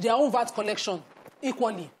discourage their own VAT collection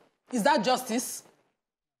equally, is that justice?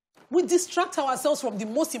 We distract ourselves from the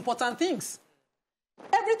most important things.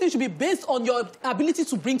 Everything should be based on your ability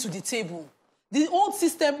to bring to the table. The old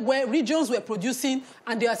system where regions were producing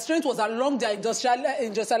and their strength was along their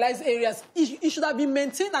industrialized areas, it should have been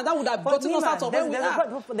maintained, and that would have gotten us out of where we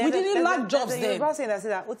are. We didn't lack jobs then. As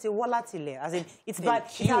in, it's bad.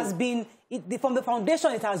 It has been, from the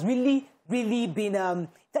foundation, it has really been,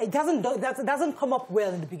 it doesn't come up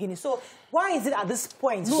well in the beginning. So why is it at this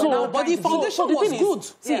point? No, but the foundation was good.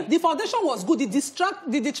 See, the foundation was good.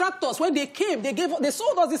 The detractors, when they came, they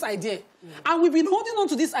sold us this idea. And we've been holding on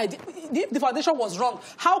to this idea. The foundation was wrong.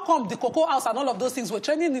 How come the Cocoa House and all of those things were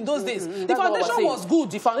trending in those days? The foundation was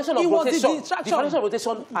good. The foundation of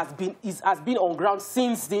rotation has been on ground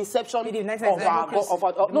since the inception of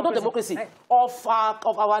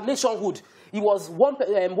our nationhood. It was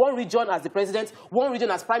one region as the president, one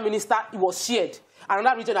region as prime minister. It was shared.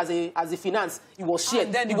 Another region as a finance. It was shared.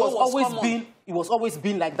 And then it was always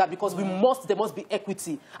been like that, because there must be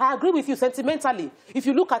equity. I agree with you sentimentally. If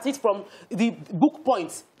you look at it from the book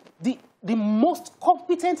points, the most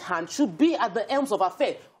competent hand should be at the helms of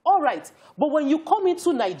affairs. All right, but when you come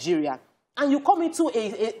into Nigeria and you come into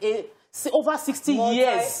over 60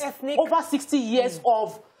 years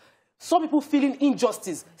of some people feeling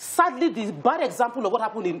injustice. Sadly, the bad example of what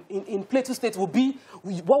happened in Plateau State will be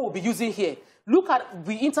what we'll be using here.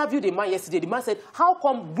 We interviewed a man yesterday. The man said, how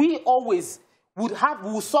come we always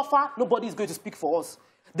will suffer, nobody is going to speak for us.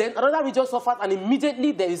 Then another region suffers, and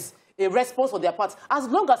immediately there is a response on their part. As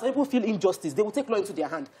long as people feel injustice, they will take law into their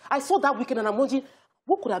hand. I saw that weekend, and I'm wondering,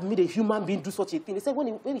 what could have made a human being do such a thing? They said, when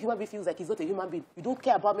a human being feels like he's not a human being, you don't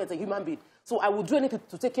care about me as a human being. So I will do anything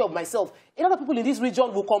to take care of myself. A lot of people in this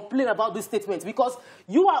region will complain about this statement, because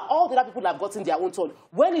all the other people have gotten their own turn.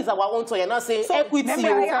 When is our own turn? You're not saying equity. This is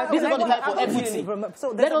not the time for equity. So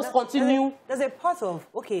let us continue. There's a part of,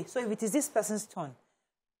 okay, so if it is this person's turn,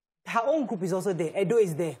 her own group is also there. Edo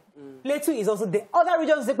is there. Plateau is also there. Other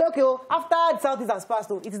regions say, okay, after the Southeast has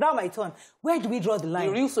passed, it is now my turn. Where do we draw the line?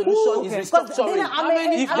 The real solution is restructuring.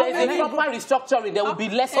 If there is a proper restructuring, there will be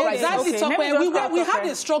less Exactly. We have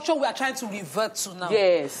a structure we are trying to revert to now.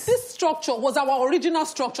 Yes. This structure was our original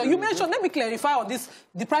structure. You mentioned, let me clarify on this.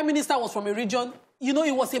 The Prime Minister was from a region. You know,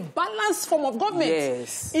 it was a balanced form of government.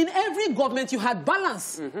 Yes. In every government, you had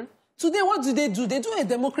balance. Today, what do? They do a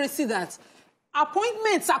democracy that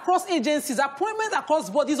appointments across agencies, appointments across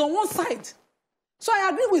bodies on one side. So I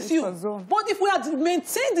agree with you. But if we had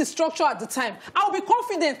maintained the structure at the time, I'll be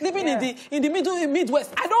confident living in the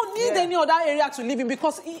Midwest. I don't need any other area to live in,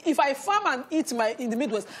 because if I farm and eat in the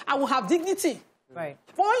Midwest, I will have dignity. Right.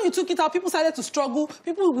 But when you took it out, people started to struggle.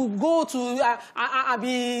 People will go to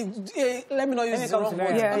let me not use the wrong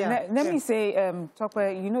word. Let me say,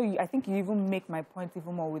 Tokwe, you know, I think you even make my point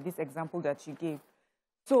even more with this example that you gave.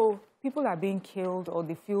 So people are being killed, or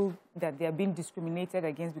they feel that they are being discriminated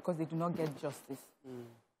against because they do not get justice.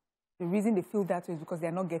 The reason they feel that way is because they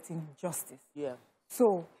are not getting justice. Yeah.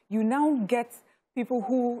 So you now get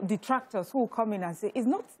people detractors who will come in and say,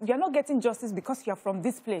 you're not getting justice because you're from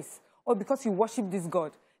this place or because you worship this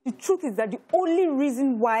God. The truth is that the only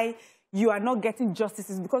reason why you are not getting justice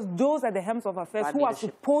is because those are the helms of affairs who are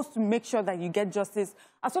supposed to make sure that you get justice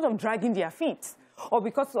are sort of dragging their feet. Or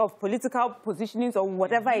because of political positionings or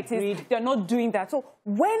whatever it is, they're not doing that. So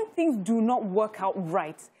when things do not work out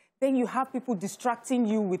right, then you have people distracting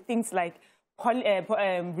you with things like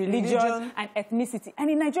religion and ethnicity.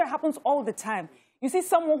 And in Nigeria, it happens all the time. You see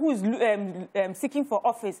someone who is seeking for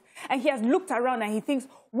office, and he has looked around and he thinks,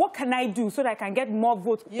 what can I do so that I can get more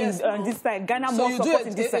votes on this side, Ghana more support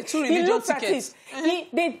in this side? He looks at it.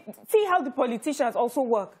 They see how the politicians also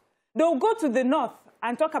work. They'll go to the north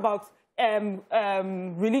and talk about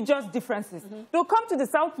religious differences. They'll come to the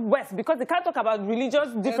southwest because they can't talk about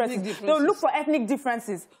religious differences. They'll look for ethnic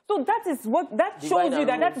differences. So that shows you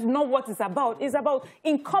that is not what it's about. It's about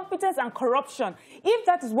incompetence and corruption. If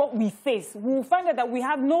that is what we face, we will find out that we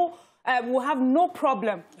have no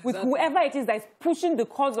problem with whoever it is that is pushing the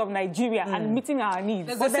cause of Nigeria and meeting our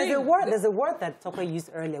needs. But there's a word that Tokwe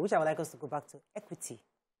used earlier, which I would like us to go back to: equity.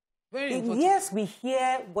 Very important. Yes, we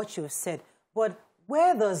hear what you've said, but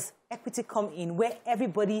where does equity come in, where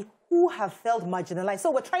everybody who have felt marginalized?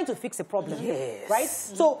 So we're trying to fix a problem, right?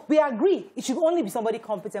 So we agree it should only be somebody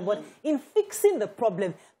competent, but in fixing the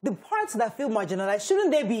problem, the parts that feel marginalized,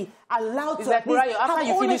 shouldn't they be allowed to have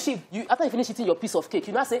ownership? After you finish eating your piece of cake,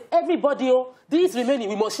 you now say, everybody, this remaining,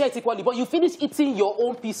 we must share it equally, but you finish eating your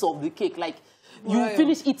own piece of the cake, like, you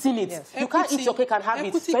finish eating it. Yes. You can't eat your cake and have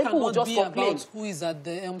it. People will just complain. About who is at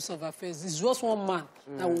the helms of affairs. It's just one man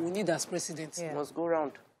that we need as president. Yeah. Must go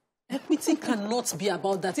round. Equity cannot be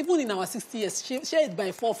about that. Even in our 60 years, share it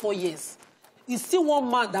by 4 years. It's still one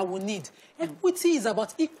man that we need. Equity is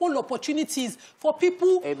about equal opportunities for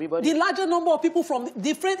people, the larger number of people from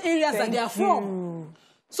different areas that they are from.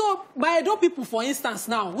 So, my Edo people, for instance,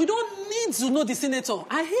 now, we don't need to know the senator.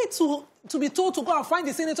 I hate to be told to go and find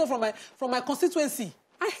the senator from my constituency.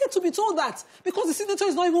 I hate to be told that, because the senator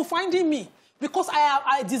is not even finding me. Because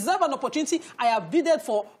I deserve an opportunity, I have bidded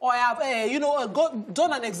for, or I have,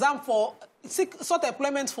 done an exam for, sought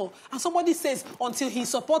employment for, and somebody says, until he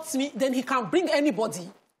supports me, then he can bring anybody.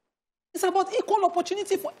 It's about equal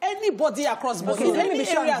opportunity for anybody across board. Okay, let me be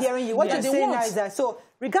sure I'm hearing you. What you're saying now is that, so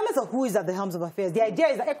regardless of who is at the helms of affairs, the idea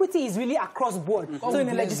is that equity is really across board. So in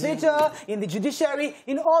the legislature, in the judiciary,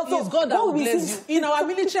 in all sorts. It's God that will bless you. In our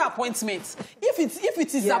military appointments, if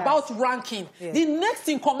it is about ranking, the next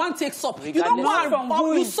in command takes up. You don't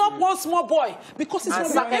go and you sub one small boy because it's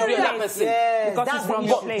from the area. Because that's from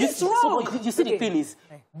your place. It's wrong. You see, the thing is,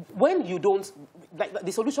 when you don't, like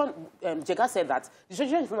the solution, Jega said that the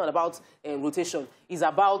solution is not about rotation, it's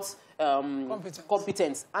about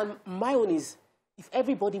competence. And my own is, if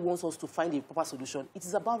everybody wants us to find a proper solution, it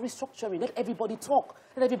is about restructuring. Let everybody talk.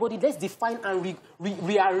 Let's define and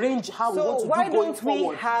rearrange how we want to do going forward. So why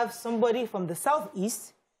don't we have somebody from the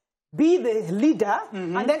southeast be the leader,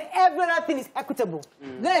 and then every other thing is equitable?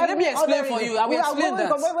 Let me explain for you. I will explain that.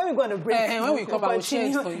 When we're going to break, when we come, I will share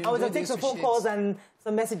it for you. I will take some phone calls and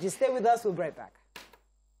some messages. Stay with us. We'll be right back.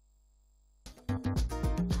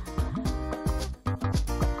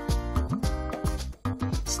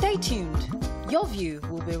 Stay tuned. Your View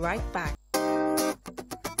will be right back.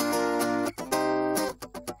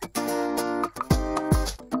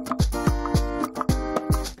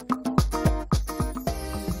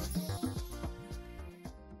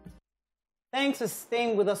 Thanks for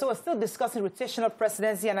staying with us. So we're still discussing rotational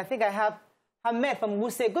presidency, and I think I have Hamed from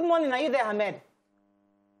Wuse. Good morning. Are you there, Hamed?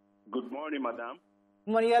 Good morning, madam.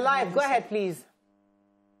 Good morning. You're live. Go ahead, please.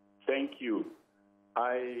 Thank you.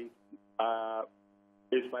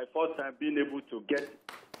 It's my first time being able to get.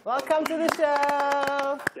 Welcome to the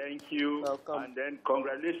show. Thank you. Welcome. And then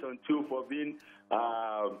congratulations, too, for being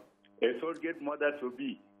a surrogate mother to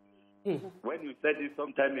be. When you said it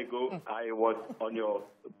some time ago, I was on your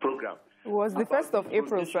program. It was the 1st of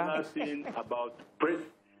April, sir. Thing about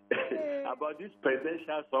about this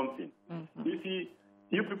presidential something. You see,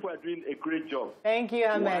 you people are doing a great job. Thank you,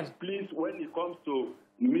 Ahmed. Please, when it comes to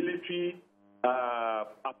military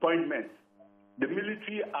appointments, the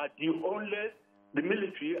military are the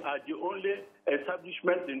only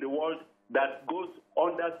establishment in the world that goes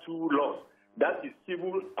under two laws. That is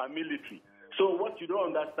civil and military. So what you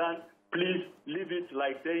don't understand, please leave it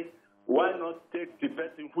like saying, why not take the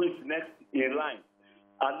person who is next in line?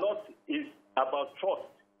 A lot is about trust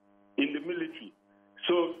in the military.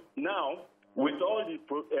 So now, with all the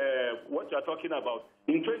what you are talking about,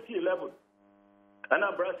 in 2011,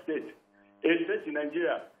 Anambra State, a state in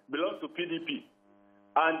Nigeria, belongs to PDP.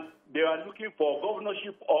 And they are looking for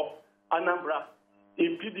governorship of Anambra.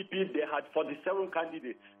 In PDP, they had 47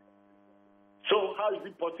 candidates. So how is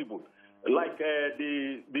it possible? Like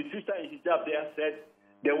the sister in hijab there said,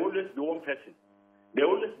 there will always be one person. There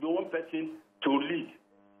will always be one person to lead.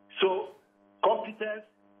 So competence,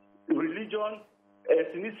 religion,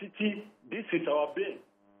 ethnicity, this is our bane.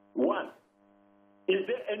 One, is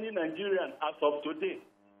there any Nigerian as of today,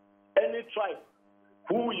 any tribe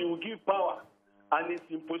who you give power and is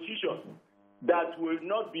in position that will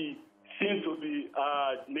not be seen to be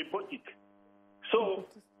nepotic? So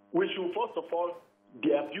we should first of all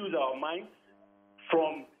abuse our minds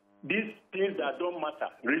from these things that don't matter.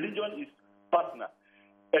 Religion is personal.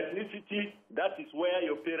 Ethnicity, that is where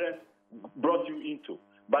your parents brought you into.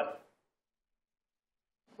 But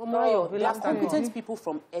there are competent people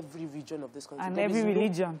from every region of this country. And every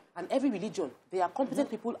religion. And every religion. There are competent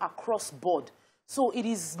people across board. So it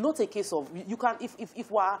is not a case of, you can, if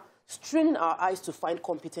we are straining our eyes to find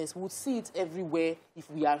competence, we would see it everywhere if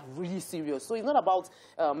we are really serious. So it's not about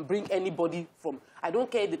bring anybody from, I don't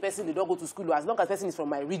care if the person they don't go to school, as long as the person is from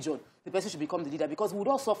my region, the person should become the leader, because we would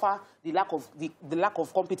all suffer the lack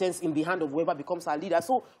of competence in the hand of whoever becomes our leader.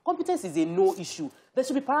 So competence is a no issue. There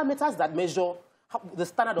should be parameters that measure the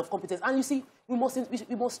standard of competence. And you see, we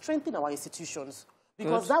must strengthen our institutions.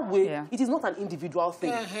 Because that way, it is not an individual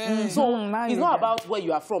thing. So it's not about where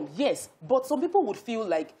you are from. Yes, but some people would feel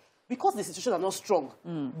like, because the institutions are not strong,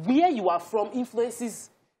 where you are from influences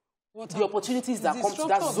the opportunities that come to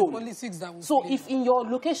that zone. So if in your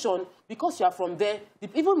location, because you are from there,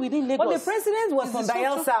 even within Lagos... But the president was from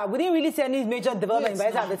Bayelsa. We didn't really see any major development in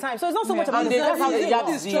Bayelsa at the time. So it's not so much about that's how they got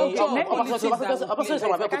the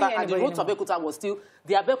road to Abeokuta was still...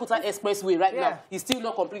 The Abeokuta Expressway right now is still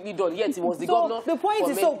not completely done. Yet it was the governor... The point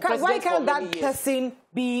is, why can't that person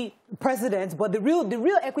be president? But the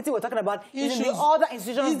real equity we're talking about is in the other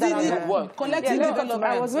institutions that are there. Collective development.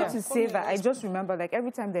 I was going to say that. I just remember, like,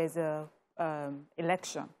 every time there's a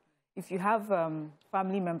election, if you have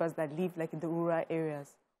family members that live like in the rural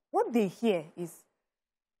areas, what they hear is,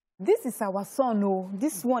 this is our son, oh,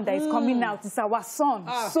 this one that is coming out is our son.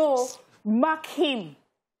 So mark him.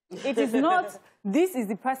 It is not, this is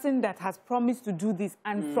the person that has promised to do this,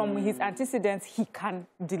 and from his antecedents, he can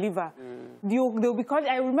deliver. They'll be called,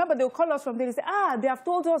 I remember they'll call us from there and say, they have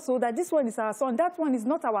told us so that this one is our son, that one is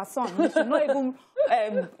not our son. We should not even,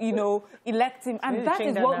 elect him. And that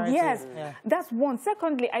is what, that's one.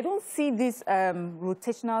 Secondly, I don't see this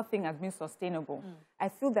rotational thing as being sustainable. I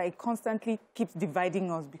feel that it constantly keeps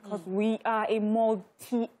dividing us because we are a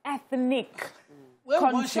multi-ethnic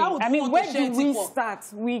country. I mean, where do we start?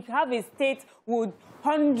 We have a state with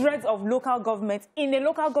hundreds of local governments. In a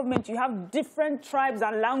local government, you have different tribes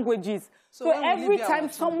and languages. So every time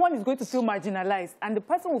someone is going to feel marginalized, and the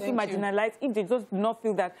person will feel marginalized if they just do not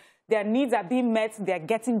feel that their needs are being met, they are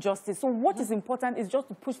getting justice. So what is important is just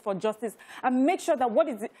to push for justice and make sure that what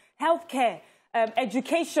is healthcare,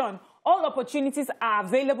 education, all opportunities are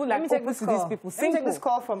available and open to these people. Let me take this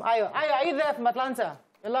call from Ayo. Ayo, are you there from Atlanta?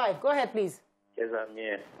 You're live. Go ahead, please. Yes, I'm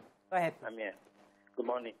here. Go ahead. I'm here. Good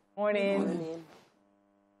morning. Morning.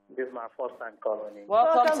 This is my first time calling in.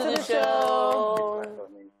 Welcome to the show.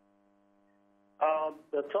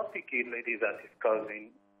 The topic you ladies are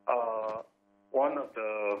discussing, one of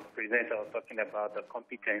the presenters was talking about the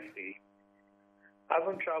competency.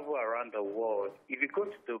 Having traveled around the world, if you go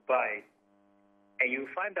to Dubai and you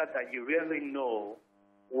find out that you really know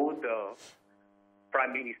who the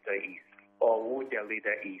prime minister is or who their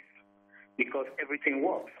leader is, because everything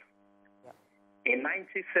works. In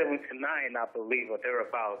 1979, I believe, or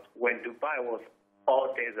thereabouts, when Dubai was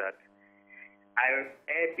all desert, I heard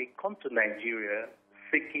they come to Nigeria,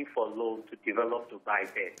 seeking for loan to develop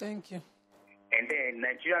Dubai there. Thank you. And then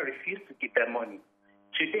Nigeria refused to give them money.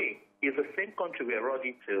 Today is the same country we're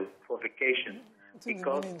running to for vacation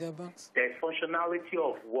because there's functionality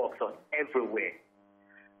of works on everywhere.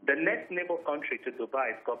 The next neighbor country to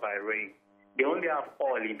Dubai is called Bahrain. They only have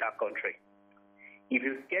oil in that country. If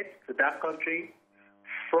you get to that country,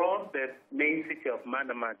 from the main city of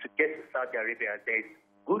Manama to get to Saudi Arabia, there's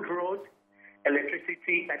good roads,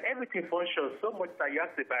 electricity, and everything functions so much that you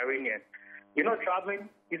ask the Bahrainian, you know, traveling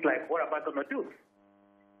is like, what am I going to do?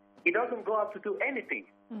 It doesn't go out to do anything.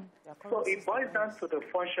 So it boils down to the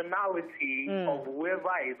functionality of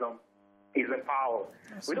whoever is in power.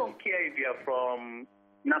 We don't care if you're from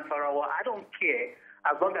Nasarawa. I don't care.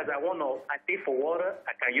 As long as I pay for water,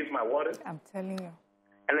 I can use my water. I'm telling you.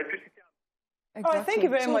 Electricity. Exactly. All right, thank you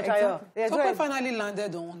very much, Ayo. Yeah, Tope finally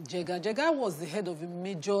landed on Jega. Jega was the head of a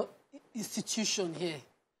major institution here.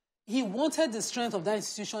 He wanted the strength of that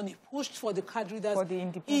institution. He pushed for the cadre leaders.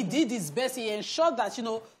 He did his best. He ensured that, you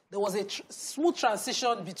know, there was a smooth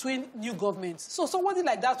transition between new governments. So somebody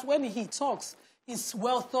like that, when he talks, is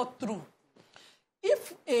well thought through.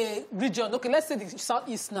 If a region, okay, let's say the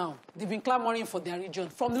Southeast now, they've been clamoring for their region.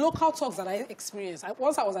 From the local talks that I experienced,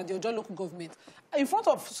 once I was at the Ojo local government, in front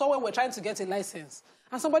of someone we're trying to get a license,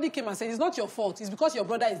 and somebody came and said, it's not your fault, it's because your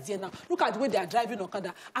brother is there now. Look at the way they are driving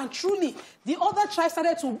Okada. And truly, the other tribe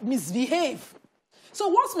started to misbehave. So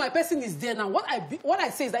once my person is there now, what I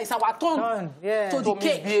say is that it's our turn to the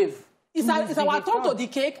cake. Misbehave. It's our turn to the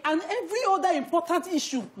cake, and every other important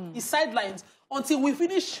issue is sidelined until we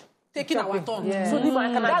finish taking our turn. Yeah. So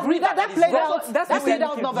I can agree that played out. That's played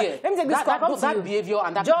out. Let me take this back up to you. Behavior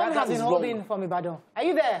and that John that has been holding from Ibadan. Are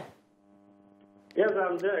you there? Yes,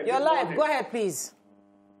 I'm there. You're live. Go ahead, please.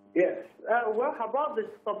 Yes. Well, about this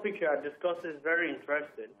topic you are discussing is very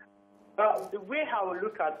interesting. The way I will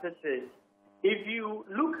look at this is, if you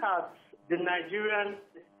look at the Nigerian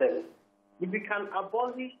system, if we can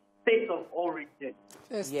abolish state of origin,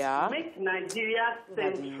 make Nigeria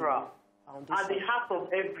central, at the heart of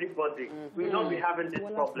everybody, we will not be having this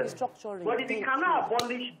problem. But if you cannot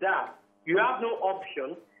abolish that, you have no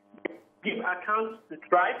option. Give accounts to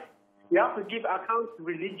tribes, you have to give accounts to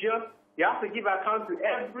religion, you have to give accounts to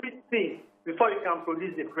everything before you can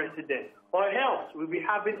produce a president. Or else we'll be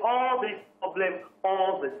having all these problems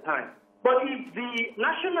all the time. But if the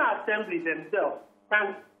National Assembly themselves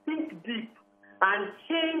can think deep and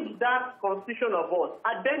change that constitution of us,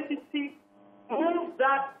 identity, move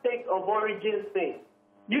that state of origin thing,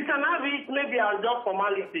 you can have it maybe as just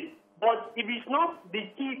formality. But if it's not the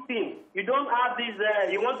key thing, you don't have this,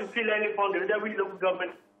 you want to fill any fund with every local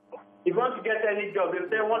government. If you want to get any job, they'll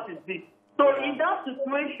say, what is this? So in that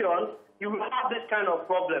situation, you will have this kind of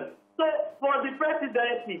problem. So for the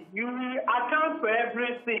presidency, you will account for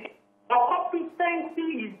everything. But competency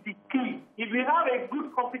is the key. If you have a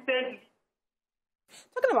good competency.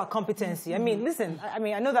 Talking about competency, I mean, listen, I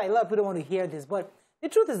know that a lot of people don't want to hear this, but the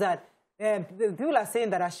truth is that the people are saying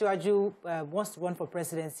that Asiwaju wants to run for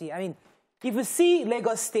presidency. I mean, if you see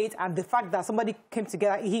Lagos State and the fact that somebody came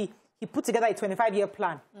together, he put together a 25-year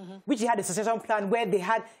plan, which he had a succession plan where they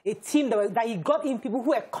had a team that he got in people who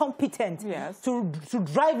were competent to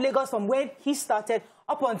drive Lagos from where he started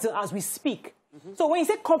up until as we speak. So when you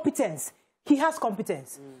say competence, he has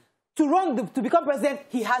competence. To become president,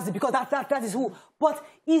 he has it because that is who. But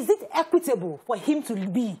is it equitable for him to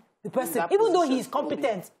be the president, even though he is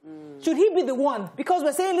competent? Should he be the one? Because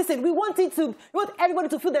we're saying, listen, we want everybody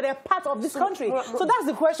to feel that they're part of this country. So that's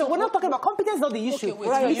the question. We're not talking about competence, not the issue.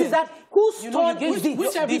 It is that whose turn is it?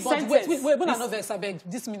 Which everybody? Wait,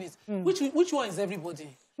 this minute. Which one is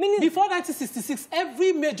everybody? Before 1966,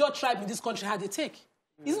 every major tribe in this country had a take.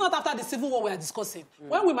 It's not after the Civil War we are discussing.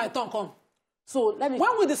 When will my turn come? So when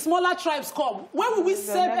will the smaller tribes come? When will we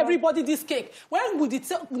serve everybody this cake? When will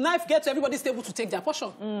the knife get to everybody's table to take their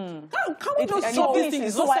portion? Can we just solve these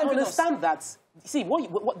things? So I understand that. See,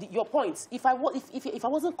 your point. If I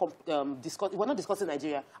wasn't we're not discussing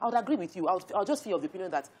Nigeria, I would agree with you. I'll just feel of the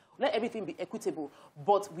opinion that let everything be equitable.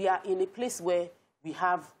 But we are in a place where we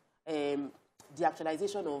have the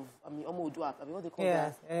actualization of what they call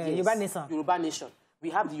that? Yoruba Nation. Yoruba Nation. We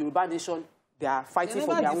have the Yoruba Nation. They are fighting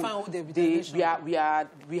for their own.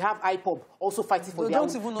 We have IPOB also fighting for their own.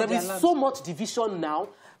 There is so much division now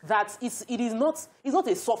that it's not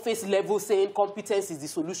a surface level saying competence is the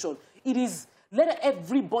solution. It is let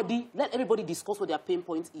everybody discuss what their pain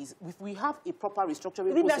point is. If we have a proper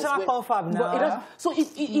restructuring process, national confab now. So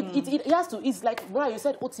it has to. It's like you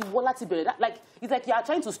said, it's like you are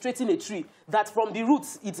trying to straighten a tree that from the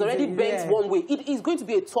roots it's already bent one way. It is going to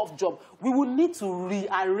be a tough job. We will need to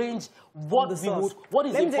rearrange what is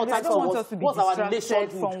important to us. What's our nation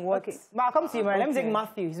from what? Okay. I'll come to you, Mary. Let me take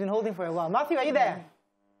Matthew. He's been holding for a while. Matthew, are you there?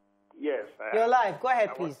 Yes. You're live. Go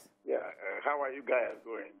ahead, please. How are you guys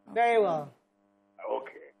doing? Very well.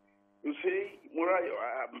 Okay. You see, Murayo,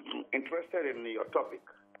 I'm interested in your topic.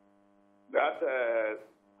 That the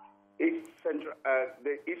East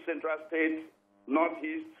Central States,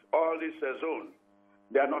 Northeast, all this zone,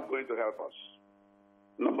 they are not going to help us.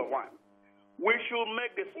 Number one, we should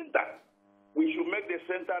make the center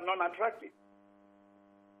non-attractive.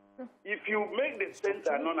 If you make the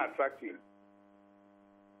center non-attractive,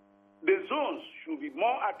 the zones should be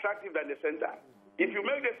more attractive than the center. If you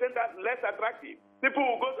make the center less attractive, people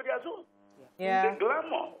will go to their zone. The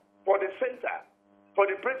glamour for the center, for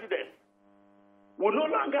the president, will no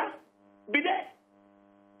longer be there.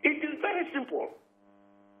 It is very simple.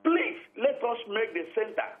 Please, let us make the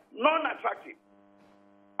center non-attractive.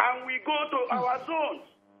 And we go to our zones.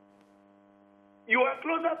 You are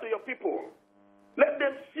closer to your people. Let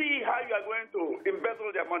them see how you are going to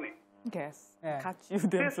embezzle their money. Yes. Catch you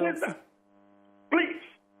themselves. The center. Please,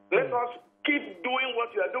 let us keep doing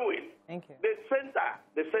what you are doing. Thank you. The center.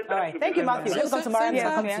 All right. Thank you, Matthew. Let's come to Maria.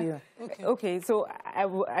 Come to you. Okay, so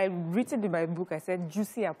I written in my book, I said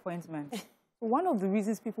juicy appointment. One of the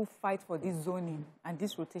reasons people fight for this zoning and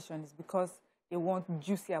this rotation is because they want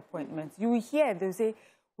juicy appointments. You will hear, they'll say,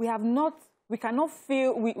 we don't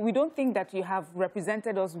think that you have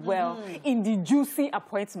represented us well in the juicy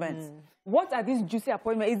appointments. What are these juicy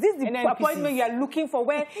appointments? Is this the appointment you are looking for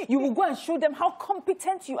where you will go and show them how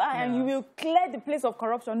competent you are and you will clear the place of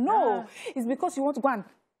corruption? No, it's because you want to go and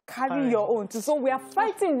carry your own. So we are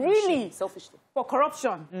fighting really for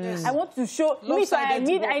corruption. I want to show me. So I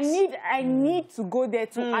need to go there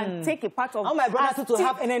too and take a part of. All my brothers to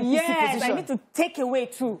have an NPC position. I need to take away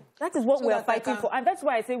too. That is what we are fighting for, and that's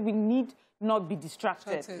why I say we need not be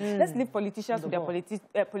distracted. Let's leave politicians to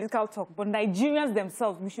their political talk, but Nigerians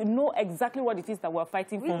themselves, we should know exactly what it is that we're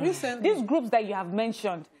fighting for. These groups that you have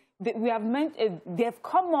mentioned, they've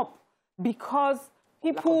come up because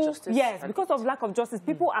people, because of lack of justice,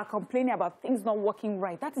 people are complaining about things not working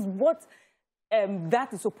right. That is what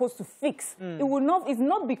that is supposed to fix. It's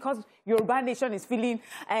not because Yoruba nation is feeling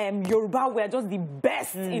Yoruba, we are just the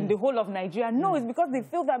best in the whole of Nigeria. No, it's because they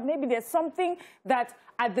feel that maybe there's something that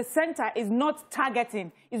at the center is not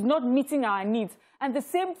targeting, is not meeting our needs. And the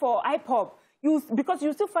same for IPOB. Because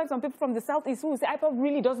you still find some people from the Southeast who will say, IPOB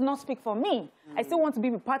really does not speak for me. I still want to be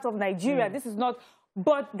a part of Nigeria. This is not...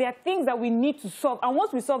 But there are things that we need to solve. And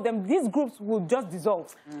once we solve them, these groups will just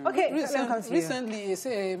dissolve. Okay. Recently,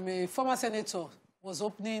 a former senator was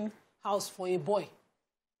opening house for a boy.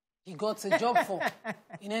 He got a job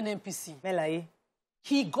in NNPC. Melaye.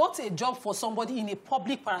 He got a job for somebody in a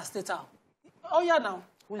public parastatal. Oh, yeah, now.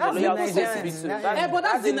 That's the Nigerian. But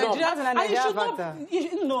that's the Nigerian.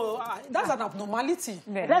 That's an abnormality.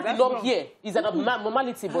 That's the norm here. It's an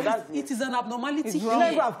abnormality, but that's it is an abnormality here.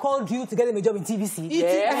 People have called you to get them a job in TVC. It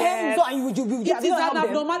is an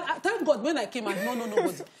abnormality. Thank God when I came and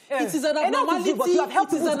nobody. It is an abnormality.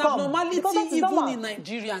 It is an abnormality even in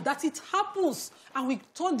Nigeria that it happens and we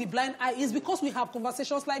turn the blind eye. It's because we have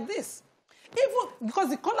conversations like this. Even because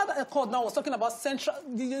the caller that I called now was talking about central,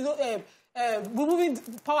 removing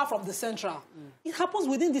power from the central. It happens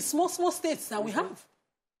within the small states that we have.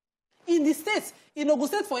 In the states, in Ogun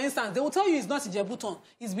State, for instance, they will tell you it's not Ijebuton.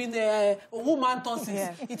 It's been a woman turn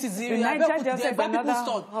since. It is the people's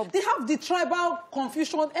turn. They have the tribal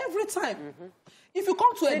confusion every time. If you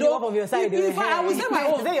come to Edo, if I will say my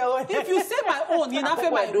own. If you say my own in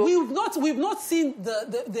Afema, we've not seen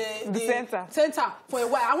the center for a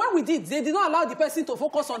while. And when we did, they did not allow the person to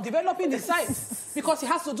focus on developing the site because he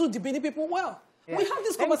has to do the Benin people well. We have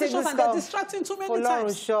these conversations and they're distracting too many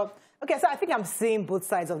times. Okay, so I think I'm seeing both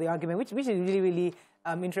sides of the argument, which is really, really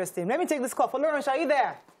interesting. Let me take this call. For Lawrence, are you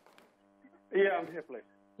there? Yeah, I'm here, please.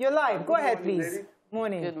 You're live. Go ahead, please. Ladies.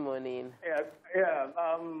 Morning. Good morning. I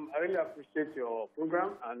really appreciate your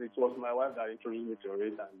program, and it was my wife that introduced me to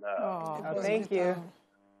it. And thank you.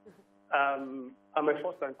 I'm a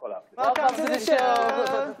first-time caller. Welcome to the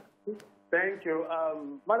show. Thank you.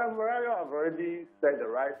 Madam Morayo have already said the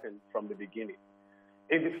right thing from the beginning.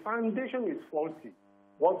 If the foundation is faulty,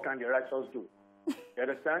 what can the righteous do? You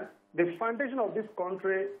understand? The foundation of this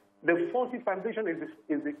country, the faulty foundation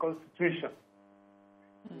is the Constitution.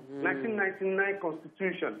 1999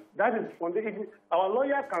 Constitution. That is foundation. Our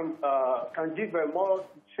lawyer can give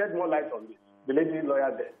shed more light on this. The lady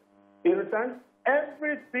lawyer there. You understand?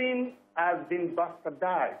 Everything has been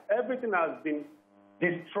bastardized. Everything has been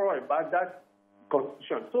destroyed by that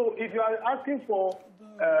Constitution. So if you are asking for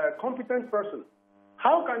a competent person,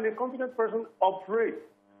 how can a competent person operate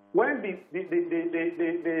when the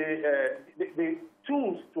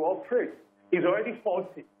tools to operate is already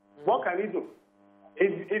faulty? What can he do?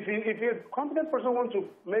 If a competent person wants to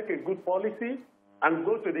make a good policy and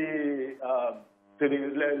go to the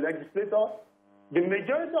legislator, the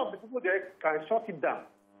majority of the people there can shut it down.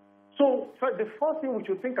 So the first thing we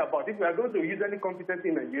should think about, if we are going to use any competency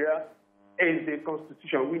in Nigeria, is the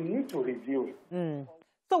Constitution. We need to review it.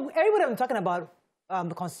 So everybody I'm talking about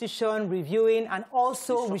the Constitution, reviewing, and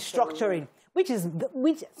also restructuring,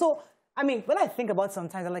 so, I mean, when I think about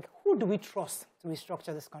sometimes, I'm like, who do we trust to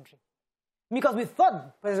restructure this country? Because we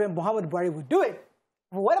thought President Muhammadu Buhari would do it.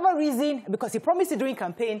 For whatever reason, because he promised it during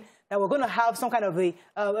campaign that we're going to have some kind of a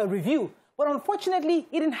review. But unfortunately,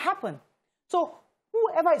 it didn't happen. So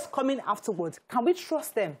whoever is coming afterwards, can we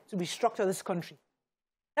trust them to restructure this country?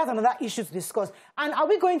 That's another issue to discuss. And are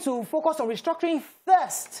we going to focus on restructuring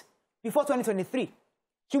first before 2023?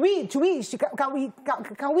 Can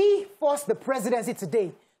we force the presidency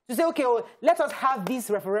today to say, okay, well, let us have this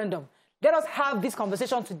referendum. Let us have this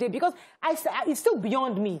conversation today, because it's still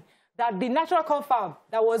beyond me that the natural confirm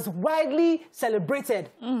that was widely celebrated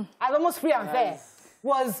as almost free and fair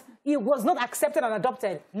was not accepted and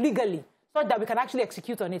adopted legally, so that we can actually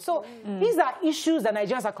execute on it. So these are issues that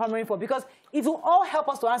Nigerians are clamoring for, because it will all help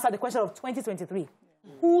us to answer the question of 2023.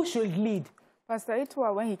 Who should lead? Pastor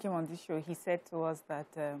Itua, when he came on this show, he said to us that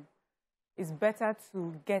it's better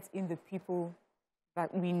to get in the people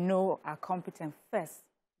that we know are competent first.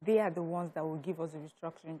 They are the ones that will give us the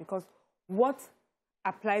restructuring, because what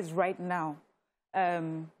applies right now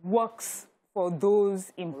works for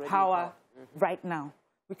those in power right now.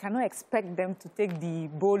 We cannot expect them to take the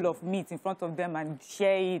bowl of meat in front of them and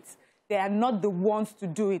share it. They are not the ones to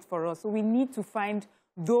do it for us. So we need to find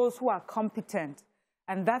those who are competent.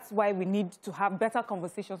 And that's why we need to have better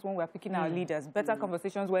conversations when we're picking our leaders, better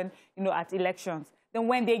conversations when, at elections. Then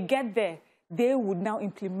when they get there, they would now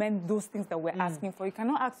implement those things that we're asking for. You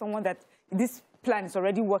cannot ask someone that this plan is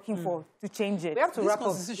already working for to change it. We have to wrap up.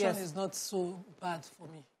 This constitution is not so bad for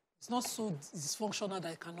me. It's not so dysfunctional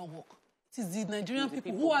that it cannot work. It is the Nigerian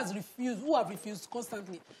people who have refused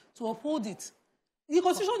constantly to uphold it. The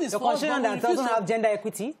constitution is... The constitution that doesn't have gender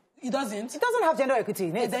equity? It doesn't. It doesn't have gender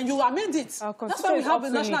equity. Then you amend it. That's why we have a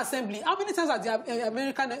National Assembly. How many times has the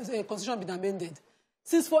American Constitution been amended?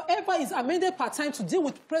 Since forever is amended per time to deal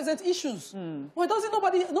with present issues. Well,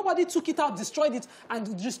 nobody took it out, destroyed it, and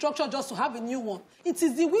restructured just to have a new one. It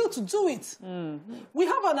is the will to do it. We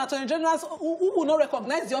have an Attorney General who will not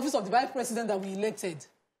recognize the office of the Vice President that we elected.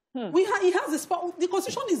 He has this power. The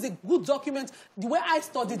Constitution is a good document, the way I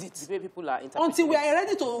studied it. The way people are until we are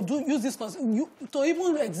ready to use this to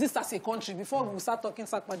even exist as a country before we start talking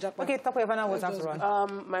Sakpajapa. Okay, top of your final words after run.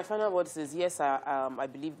 My final words is, yes, I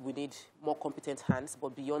believe we need more competent hands,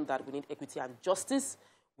 but beyond that, we need equity and justice.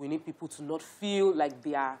 We need people to not feel like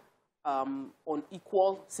they are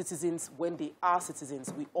unequal citizens when they are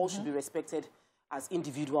citizens. We all should be respected as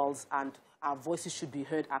individuals, and our voices should be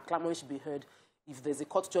heard, our clamor should be heard. If there's a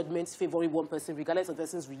court judgment favoring one person, regardless of the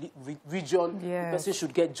person's region, the person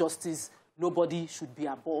should get justice. Nobody should be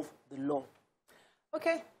above the law.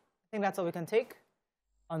 Okay, I think that's all we can take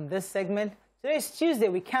on this segment. Today is Tuesday.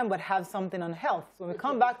 We can but have something on health. So when we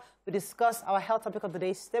come back, we discuss our health topic of the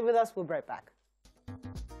day. Stay with us. We'll be right back.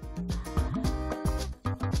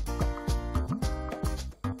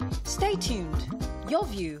 Stay tuned. Your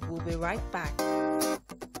View will be right back.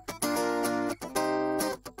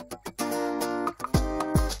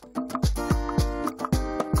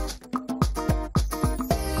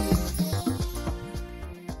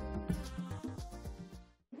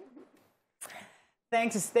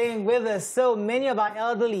 Thanks for staying with us. So many of our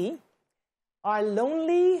elderly are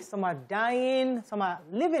lonely, some are dying, some are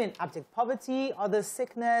living in abject poverty, others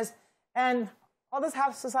sickness, and others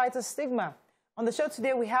have societal stigma. On the show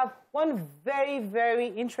today, we have one very, very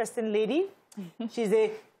interesting lady. She's a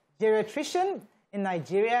geriatrician in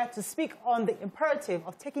Nigeria to speak on the imperative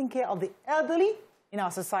of taking care of the elderly in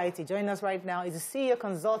our society. Joining us right now is the CEO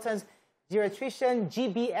consultant, geriatrician,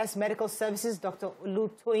 GBS Medical Services, Dr.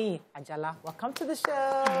 Olutoyin Ajala. Welcome to the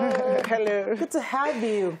show. Hello. Good to have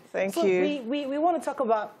you. Thank you. We want to talk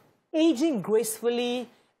about aging gracefully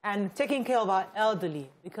and taking care of our elderly,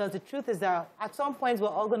 because the truth is that at some point we're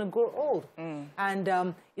all going to grow old.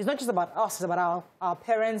 And it's not just about us, it's about our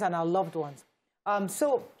parents and our loved ones.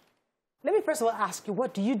 So let me first of all ask you,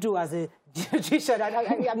 what do you do as a geriatrician?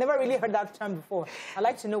 I've never really heard that term before. I'd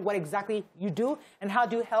like to know what exactly you do and how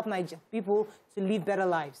do you help people to live better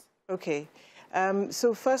lives? Okay.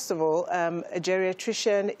 So first of all, a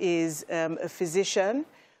geriatrician is a physician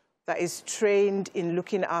that is trained in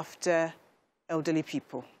looking after elderly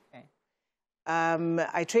people. Okay.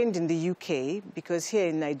 I trained in the UK because here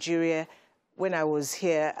in Nigeria, when I was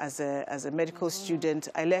here as a medical student,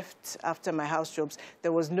 I left after my house jobs.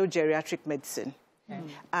 There was no geriatric medicine. Okay.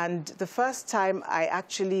 And the first time I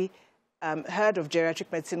actually heard of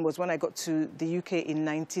geriatric medicine was when I got to the UK in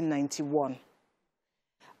 1991.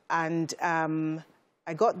 And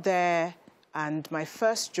I got there, and my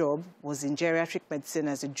first job was in geriatric medicine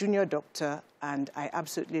as a junior doctor, and I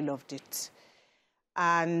absolutely loved it.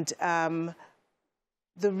 And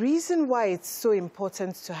the reason why it's so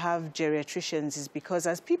important to have geriatricians is because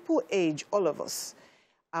as people age, all of us,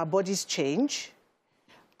 our bodies change.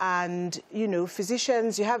 And, you know,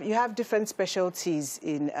 physicians, you have different specialties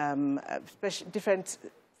in different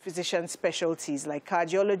physician specialties like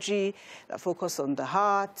cardiology that focus on the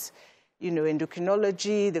heart, you know,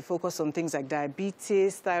 endocrinology, they focus on things like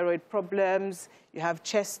diabetes, thyroid problems. You have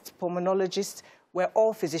chest pulmonologists. We're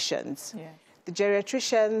all physicians. Yeah. The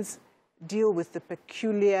geriatricians deal with the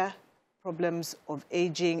peculiar problems of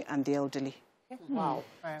aging and the elderly. Wow.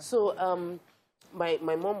 So my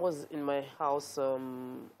mom was in my house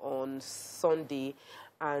on Sunday,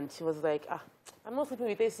 and she was like, I'm not sleeping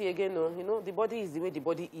with AC again, no. You know, the body is the way the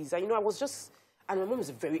body is. And, you know, I was just, and my mom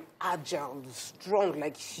is very agile, strong,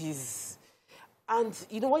 like she's, and,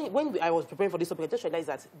 you know, when I was preparing for this topic, I just realized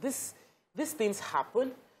that these things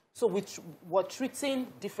happen. So we're treating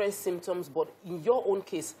different symptoms, but in your own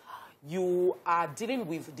case, you are dealing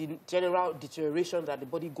with the general deterioration that the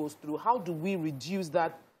body goes through. How do we reduce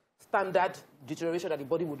that standard deterioration that the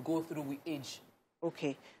body would go through with age?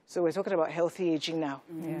 Okay, so we're talking about healthy aging now.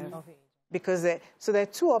 Yeah. Because there are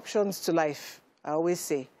two options to life, I always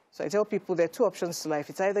say. So I tell people there are two options to life.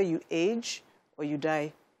 It's either you age or you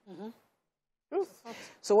die.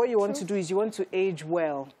 So what you want to do is you want to age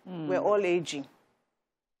well. We're all aging.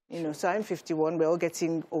 You know, so I'm 51, we're all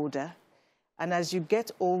getting older. And as you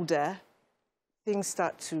get older, things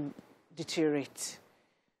start to deteriorate.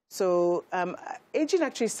 So aging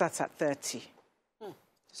actually starts at 30.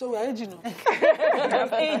 So we're aging. You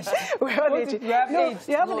have aged. We're all aging. You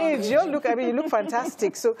haven't aged. You look, I mean, you look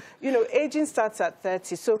fantastic. So, you know, aging starts at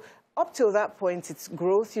 30. So up till that point, it's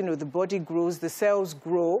growth. You know, the body grows, the cells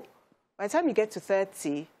grow. By the time you get to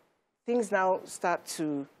 30, things now start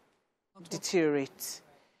to deteriorate.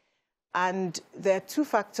 And there are two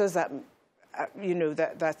factors that, you know,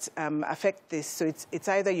 that affect this. So it's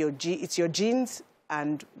either your genes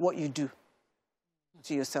and what you do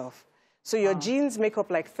to yourself. So your genes make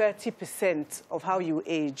up like 30% of how you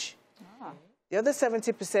age. The other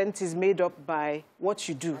 70% is made up by what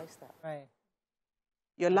you do. Right.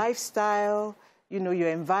 Your lifestyle, you know, your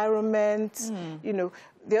environment. You know,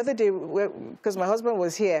 the other day, because my husband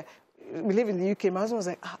was here, we live in the UK, my husband was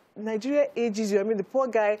like, Nigeria ages you. I mean, the poor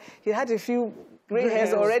guy, he had a few gray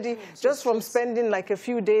hairs already just from spending like a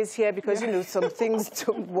few days here because, you know, some things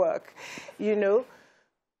don't work, you know.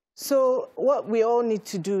 So what we all need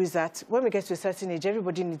to do is that when we get to a certain age,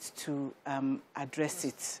 everybody needs to address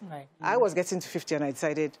it. Right. I was getting to 50 and I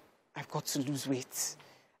decided, I've got to lose weight.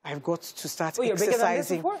 I've got to start exercising. You're bigger than this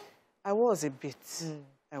before? I was a bit.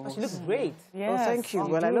 She looks great. Yes. Oh, thank you.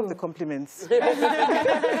 Well, I love the compliments.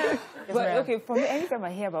 But, okay, for me, anytime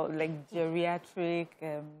I hear about, like, geriatric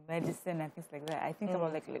medicine and things like that, I think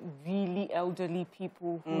about, like really elderly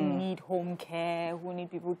people who need home care, who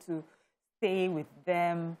need people to stay with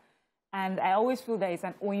them. And I always feel that it's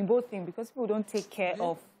an Oyinbo thing because people don't take care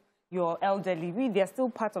of your elderly. They're still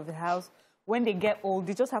part of the house. When they get old,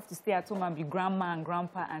 they just have to stay at home and be grandma and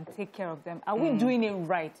grandpa and take care of them. Are we doing it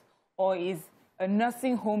right? Or is a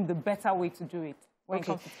nursing home the better way to do it when it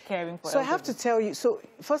comes to caring for elderly? I have to tell you, so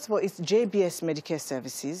first of all, it's JBS Medicare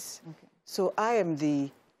Services. So I am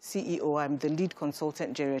the CEO, I'm the lead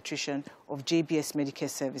consultant geriatrician of JBS Medicare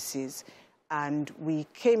Services. And we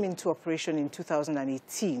came into operation in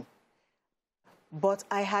 2018. But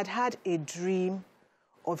I had a dream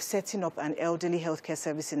of setting up an elderly healthcare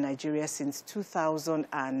service in Nigeria since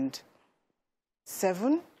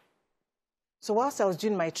 2007. So whilst I was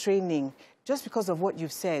doing my training, just because of what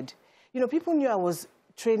you've said, you know, people knew I was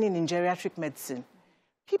training in geriatric medicine.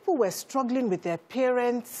 People were struggling with their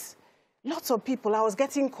parents. Lots of people. I was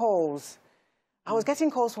getting calls. I was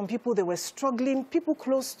getting calls from people that were struggling, people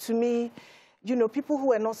close to me. you know, people who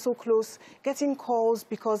were not so close, getting calls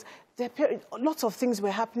because lots of things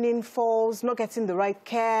were happening, falls, not getting the right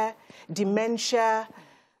care, dementia.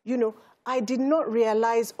 You know, I did not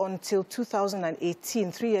realize until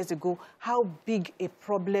 2018, 3 years ago, how big a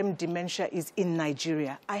problem dementia is in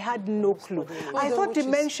Nigeria. I had no clue. I thought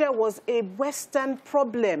dementia was a Western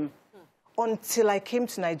problem until I came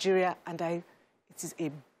to Nigeria, and it is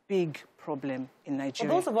a big problem in Nigeria.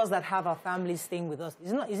 For those of us that have our families staying with us,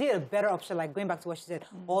 is it a better option, like going back to what she said,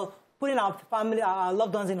 or putting our family, our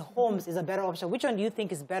loved ones in homes is a better option? Which one do you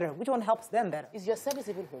think is better? Which one helps them better? Is your service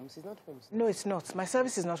even homes? It's not homes. No, it's not. My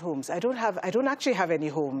service is not homes. I don't actually have any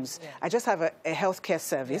homes. Yeah. I just have a healthcare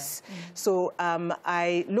service. Yeah. So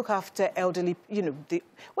I look after elderly, you know,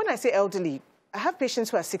 when I say elderly, I have patients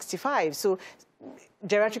who are 65. So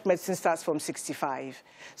geriatric medicine starts from 65.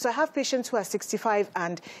 So I have patients who are 65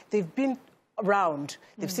 and they've been around.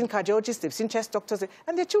 They've seen cardiologists, they've seen chest doctors,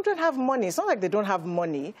 and their children have money. It's not like they don't have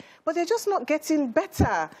money, but they're just not getting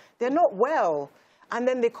better. They're not well. And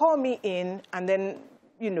then they call me in, and then,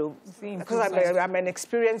 you know, because I'm an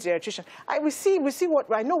experienced geriatrician, we see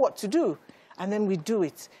what, I know what to do. And then we do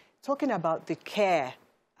it. Talking about the care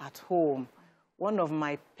at home, one of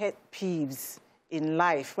my pet peeves in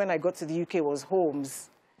life when I got to the UK was homes,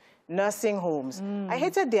 nursing homes. I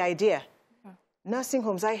hated the idea. Nursing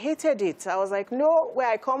homes, I hated it. I was like, no, where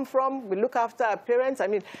I come from, we look after our parents. I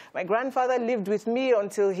mean, my grandfather lived with me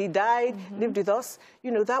until he died, lived with us. You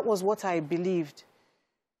know, that was what I believed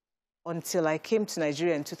until I came to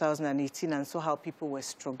Nigeria in 2018 and saw how people were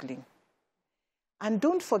struggling. And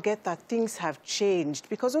don't forget that things have changed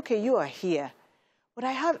because, okay, you are here, but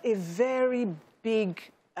I have a very big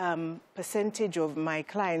percentage of my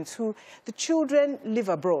clients who, the children live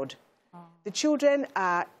abroad. The children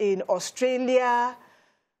are in Australia.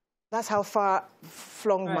 That's how far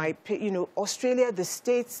flung you know, Australia, the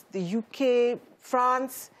States, the UK,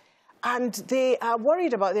 France. And they are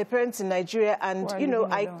worried about their parents in Nigeria. And, you know,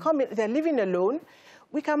 they're living alone.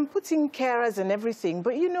 We can put in carers and everything.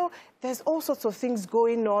 But, you know, there's all sorts of things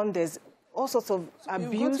going on. There's all sorts of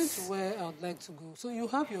abuse. You've gotten to where I would like to go. So you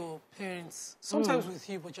have your parents, sometimes with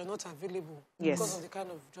you, but you're not available because of the kind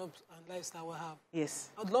of jobs and lifestyle we have.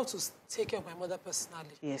 Yes. I'd love to take care of my mother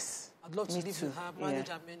personally. Yes. I'd love to live with her, manage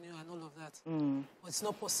her menu and all of that. But it's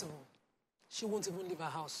not possible. She won't even leave her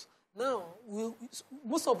house. Now,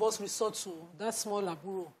 most of us resort to that small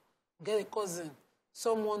aburo, get a cousin,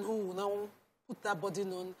 someone who will now put that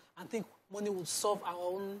burden on and think money will solve our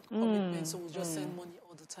own commitments, so we'll just send money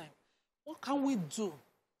all the time. What can we do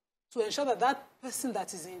to ensure that that person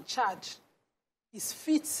that is in charge is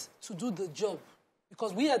fit to do the job?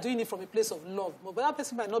 Because we are doing it from a place of love, but that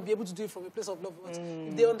person might not be able to do it from a place of love. But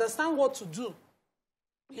if they understand what to do,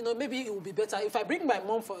 you know, maybe it will be better. If I bring my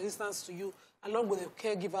mom, for instance, to you, along with a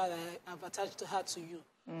caregiver that I've attached to her to you,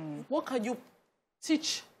 what can you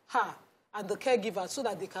teach her and the caregiver so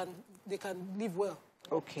that they can live well?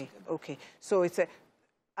 Okay. So it's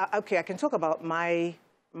I can talk about my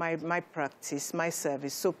practice, my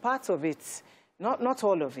service. So part of it, not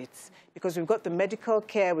all of it, because we've got the medical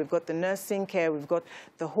care, we've got the nursing care, we've got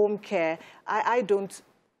the home care. I don't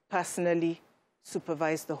personally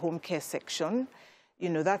supervise the home care section. You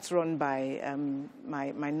know, that's run by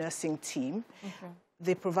my nursing team.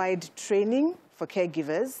 They provide training for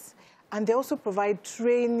caregivers, and they also provide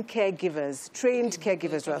trained caregivers.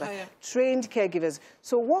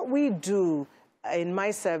 So what we do in my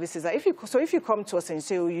service is that if you come to us and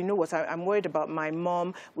say, oh, you know what, I'm worried about my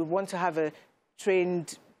mom, we want to have a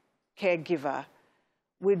trained caregiver,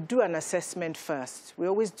 we do an assessment first. We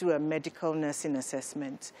always do a medical nursing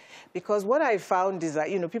assessment. Because what I found is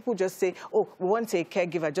that, you know, people just say, oh, we want a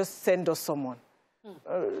caregiver, just send us someone.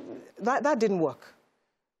 That didn't work.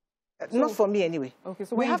 Not for me, anyway. Okay,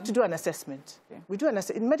 so we have to do an assessment. Okay. We do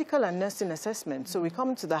a medical and nursing assessment. So we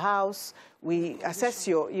come to the house, we assess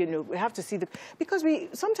your, you know, we have to see because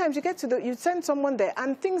sometimes you get to you send someone there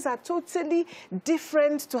and things are totally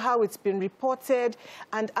different to how it's been reported.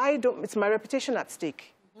 And it's my reputation at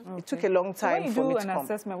stake. Okay. It took a long time for me to come. When you do an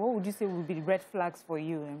assessment, what would you say would be the red flags for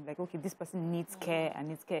you? And like, okay, this person needs care and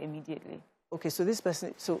needs care immediately. Okay, so this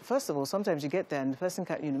person, so first of all, sometimes you get there and the person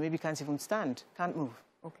can't, you know, maybe can't even stand, can't move.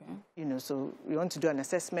 Okay. You know, so we want to do an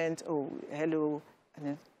assessment. Oh, hello, and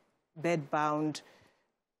then bed bound.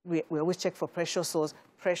 We always check for pressure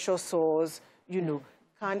sores. You know,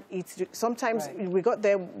 can't eat. Sometimes we got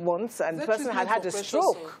there once and the person had a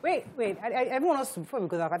stroke. Wait. Everyone else, before we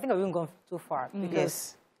go back, I think I've even gone too far.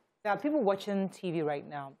 Because there are people watching TV right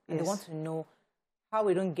now and they want to know how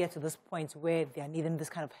we don't get to this point where they are needing this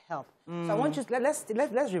kind of help. So I want you to,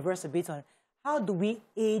 let's reverse a bit on how do we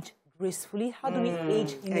age gracefully? How do we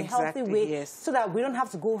age in a healthy way so that we don't have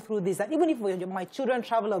to go through this? That even if my children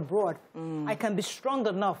travel abroad, I can be strong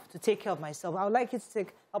enough to take care of myself. I would like you to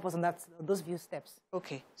help us on those few steps.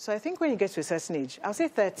 Okay. So I think when you get to a certain age, I'll say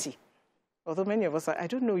 30. Although many of us, I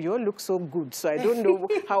don't know, you all look so good, so I don't know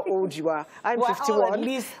how old you are. I'm 51. All at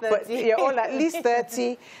least 30. But you're all at least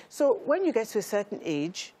 30. So when you get to a certain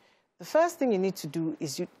age, the first thing you need to do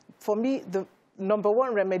is, for me, the number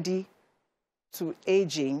one remedy to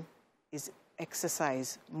aging is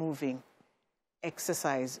exercise, moving.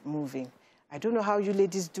 Exercise, moving. I don't know how you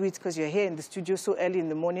ladies do it because you're here in the studio so early in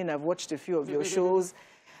the morning. I've watched a few of your shows.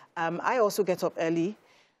 I also get up early.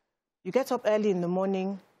 You get up early in the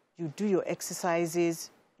morning, you do your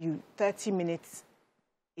exercises, 30 minutes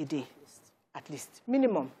a day, at least,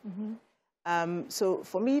 minimum. So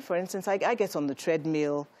for me, for instance, I get on the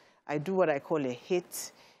treadmill. I do what I call a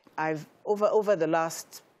HIIT. Over the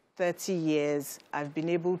last 30 years, I've been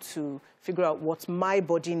able to figure out what my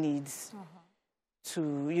body needs to,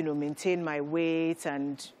 maintain my weight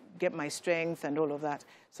and get my strength and all of that.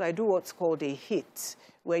 So I do what's called a HIIT,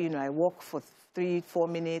 where, I walk for 3-4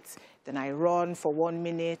 minutes, then I run for 1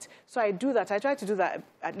 minute. So I do that. I try to do that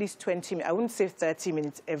at least 20 minutes. I wouldn't say 30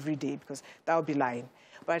 minutes every day because that would be lying.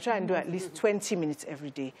 But I try and do at least 20 minutes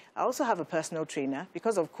every day. I also have a personal trainer.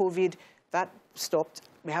 Because of COVID, that stopped.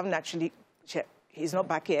 We haven't actually checked. He's not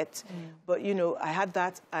back yet. But, I had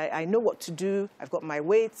that. I know what to do. I've got my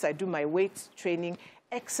weights. I do my weight training.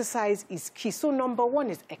 Exercise is key. So number one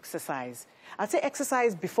is exercise. I'd say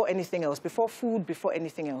exercise before anything else, before food, before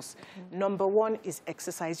anything else. Number one is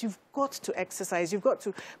exercise. You've got to exercise. You've got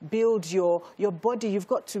to build your body. You've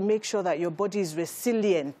got to make sure that your body is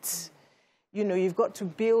resilient. You've got to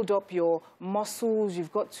build up your muscles.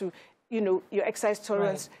 You've got to, your exercise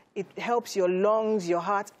tolerance. Right. It helps your lungs, your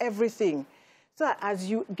heart, everything. So that as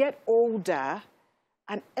you get older,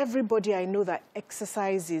 and everybody I know that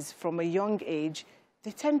exercises from a young age,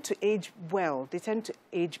 they tend to age well. They tend to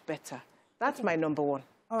age better. That's my number one.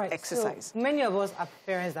 All right, exercise. So many of us are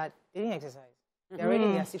parents that they didn't exercise. They're already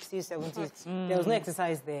in their 60s, 70s. There was no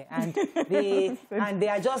exercise there. And they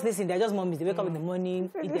are just listening. They're just mommies. They wake up in the morning,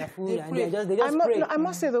 eat their food, and they just pray. No, I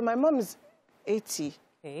must say, though, my mom is 80.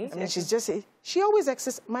 Okay. I mean, she always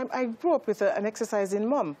exercises. I grew up with an exercising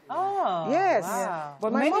mom. Oh, yes. Wow.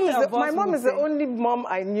 But my mom is the only mom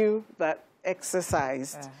I knew that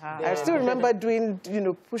exercised. I still remember doing,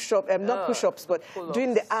 push-ups, not push-ups, but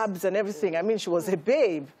doing the abs and everything. I mean, she was a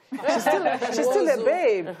babe. She's still a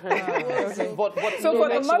babe.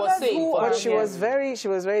 But she was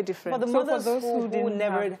very different. For the mothers who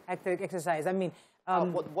never exercise, I mean,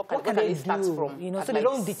 what can they do? From, so they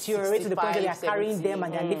don't deteriorate to the point that they are carrying them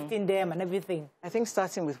and they're lifting them and everything. I think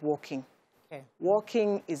starting with walking. Okay.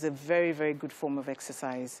 Walking is a very, very good form of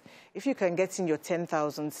exercise. If you can get in your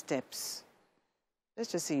 10,000 steps,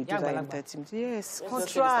 let's just say you do that in 30 minutes. Yes,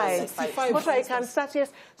 try. You can start,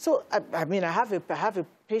 yes. So, I mean, I have a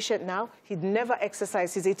patient now. He'd never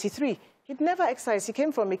exercised. He's 83. He'd never exercised. He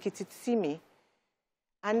came from Ekiti to see me.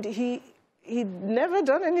 And he'd never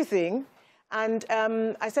done anything. And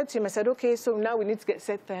I said to him, okay, so now we need to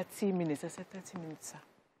set 30 minutes. I said, 30 minutes, sir.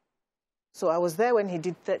 So I was there when he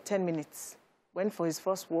did 10 minutes. Went for his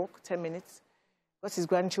first walk, 10 minutes. Got his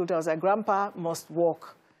grandchildren. I was like, Grandpa must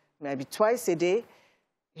walk maybe twice a day.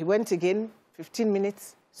 He went again, 15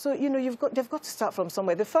 minutes. So, they've got to start from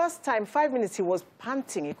somewhere. The first time, 5 minutes, he was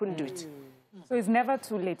panting. He couldn't do it. So it's never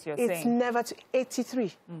too late, you're saying? It's never too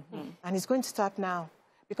 83. And he's going to start now.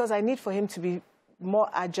 Because I need for him to be more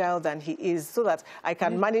agile than he is so that I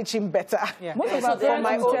can manage him better. Yeah. So there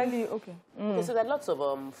are lots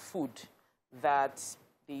of food that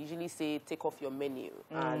they usually say take off your menu.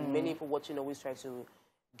 And many people watching always try to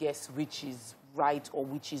guess which is right or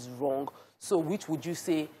which is wrong. So which would you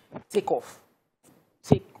say take off?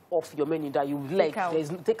 Take off your menu that you like.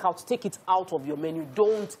 Take it out of your menu.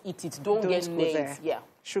 Don't eat it. Don't get names. Yeah.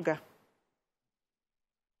 Sugar.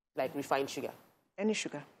 Like refined sugar. Any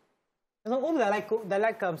sugar. They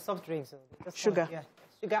like soft drinks. Sugar.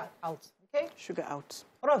 Sugar out. Okay. Sugar out.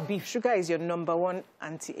 What about beef? Sugar is your number one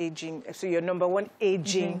anti-aging. So your number one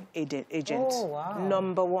aging agent. Oh, wow.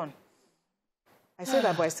 Number one. I say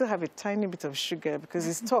that, but I still have a tiny bit of sugar because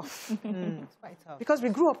it's tough. It's quite tough. Because we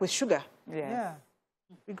grew up with sugar. Yeah.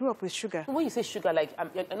 We grew up with sugar. When you say sugar, like,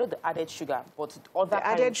 I know the added sugar, but other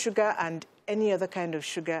added sugar and any other kind of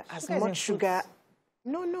sugar, as much sugar.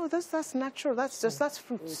 No, that's natural. That's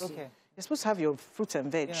fruits. Okay. You're supposed to have your fruit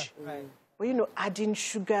and veg. Yeah, right. But, adding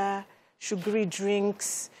sugar, sugary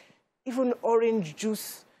drinks, even orange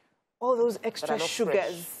juice, all those extra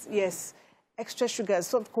sugars. Fresh. Yes. extra sugar,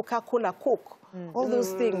 sort of Coca-Cola, Coke, all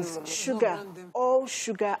those things, sugar, all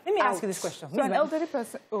sugar. Let me ask you this question. So an elderly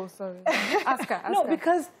person, oh, sorry. Ask her. No,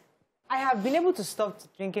 because I have been able to stop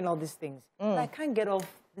drinking all these things. But I can't get off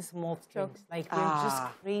these malt drinks. Like, they're just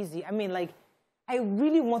crazy. I mean, like, I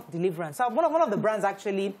really want deliverance. So one of the brands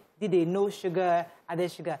actually did a no sugar,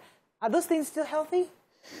 added sugar. Are those things still healthy?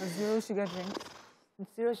 Zero sugar drinks.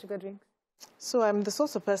 Zero sugar drinks. So I'm the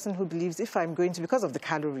sort of person who believes if I'm going to, because of the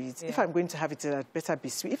calories, if I'm going to have it, it better be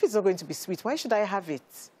sweet. If it's not going to be sweet, why should I have it?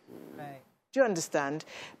 Right. Do you understand?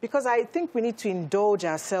 Because I think we need to indulge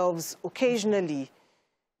ourselves occasionally,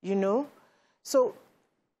 you know? So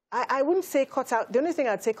I wouldn't say cut out. The only thing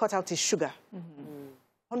I'd say cut out is sugar.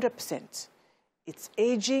 100%. It's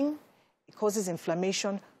aging. It causes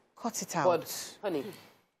inflammation. Cut it out. But honey?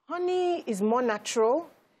 Honey is more natural.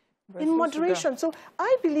 In moderation. So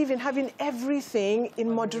I believe in having everything in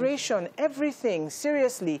moderation. Everything,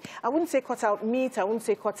 seriously. I wouldn't say cut out meat. I wouldn't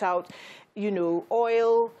say cut out, you know,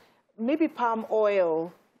 oil. Maybe palm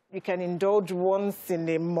oil. You can indulge once in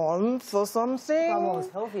a month or something. Palm oil is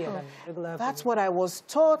healthier than regular. That's what I was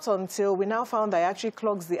taught until we now found that it actually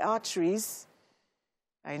clogs the arteries.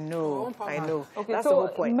 I know, I know. Okay, that's so the whole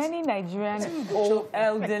point. Many Nigerian old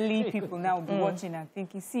elderly people now will be watching and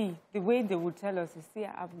thinking, see, the way they would tell us is, see,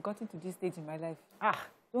 I've gotten to this stage in my life.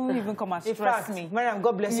 Don't even come and stress me. Madam,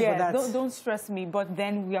 God bless you for that. Don't stress me. But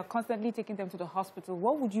then we are constantly taking them to the hospital.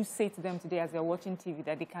 What would you say to them today as they're watching TV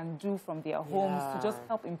that they can do from their homes to just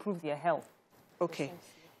help improve their health? Okay.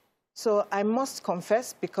 So I must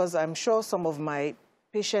confess, because I'm sure some of my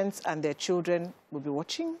patients and their children will be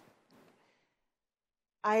watching,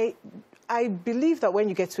 I believe that when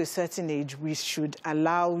you get to a certain age, we should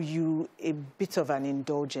allow you a bit of an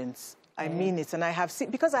indulgence. I mean it. And I have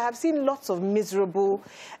seen, because I have seen lots of miserable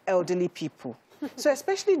elderly people. So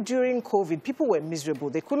especially during COVID, people were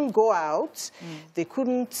miserable. They couldn't go out. They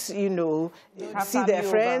couldn't, you know, see their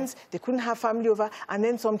friends. They couldn't have family over. And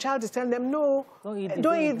then some child is telling them, no,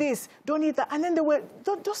 don't eat this, don't eat that. And then there were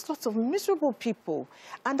just lots of miserable people.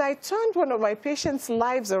 And I turned one of my patients'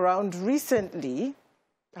 lives around recently.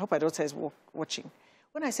 I hope my daughter is watching.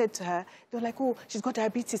 When I said to her, they were like, oh, she's got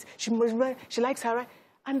diabetes. She likes her.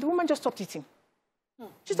 And the woman just stopped eating.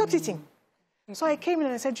 She stopped eating. So I came in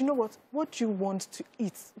and I said, you know what? What do you want to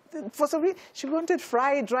eat? For some reason, she wanted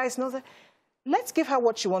fried rice and all that. Let's give her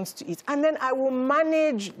what she wants to eat. And then I will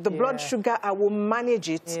manage the blood sugar. I will manage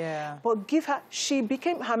it. But give her,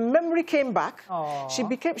 her memory came back. She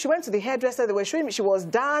went to the hairdresser. They were showing me, she was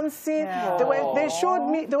dancing. They showed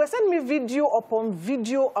me, they were sending me video upon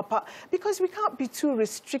video because we can't be too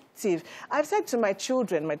restrictive. I've said to my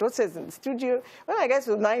children, my daughter is in the studio, when I get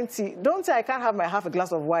to 90, don't say I can't have half a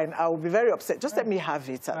glass of wine. I will be very upset. Just let me have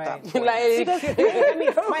it at that point.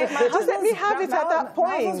 Just let me have it at that point.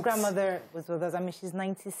 My husband's grandmother was with us. I mean, she's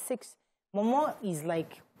 96. Mama is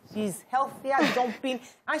like, she's healthier, jumping.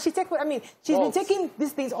 And she's been taking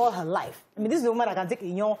these things all her life. I mean, this is a woman that can take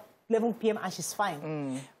 11 p.m. and she's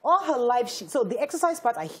fine. All her life, so the exercise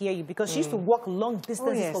part, I hear you, because she used to walk long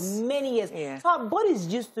distances for many years. So her body's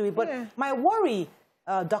used to it. But my worry,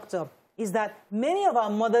 doctor, is that many of our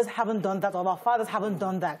mothers haven't done that, or our fathers haven't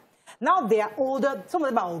done that. Now they are older. Some of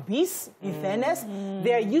them are obese, in fairness.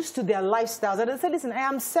 They're used to their lifestyles. And they say, listen, I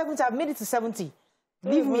am 70. I've made it to 70.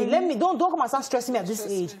 Leave me. Don't come and start stressing me at this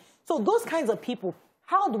age. So those kinds of people,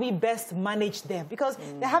 how do we best manage them? Because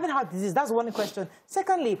they're having heart disease. That's one question.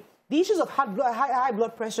 Secondly, the issues of high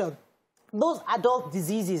blood pressure, those adult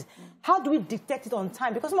diseases, how do we detect it on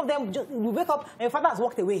time? Because some of them, you wake up and your father has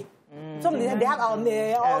walked away. Some of them, they have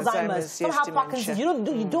Alzheimer's, some have Parkinson's. You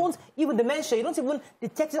don't even dementia. You don't even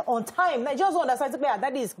detect it on time. Like, just understand,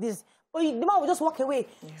 that is this. But the man will just walk away.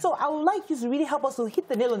 So I would like you to really help us to hit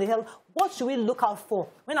the nail on the head. What should we look out for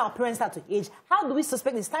when our parents start to age? How do we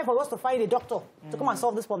suspect it's time for us to find a doctor to come and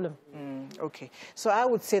solve this problem? Okay. So I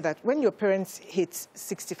would say that when your parents hit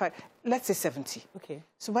 65, let's say 70. Okay.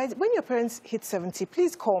 So when your parents hit 70,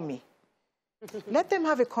 please call me. Let them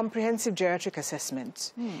have a comprehensive geriatric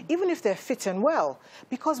assessment, even if they're fit and well,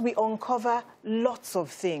 because we uncover lots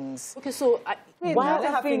of things. Okay, so why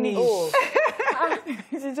are they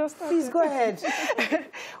please go ahead.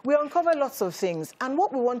 We uncover lots of things, and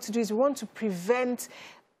what we want to do is we want to prevent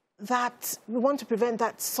that. We want to prevent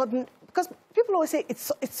that sudden, because people always say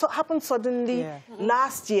it happened suddenly.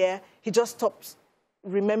 Last year, he just stopped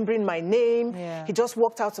remembering my name. He just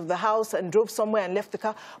walked out of the house and drove somewhere and left the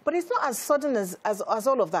car. But it's not as sudden as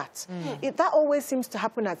all of that. That always seems to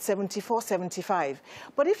happen at 74, 75.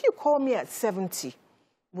 But if you call me at 70,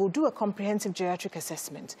 we'll do a comprehensive geriatric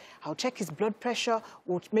assessment. I'll check his blood pressure.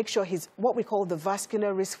 We'll make sure what we call the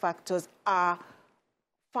vascular risk factors are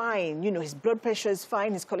fine. You know, his blood pressure is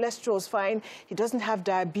fine, his cholesterol is fine, he doesn't have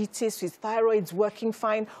diabetes, his thyroid's working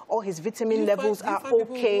fine, all his vitamin levels are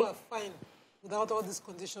okay. Who are fine without all these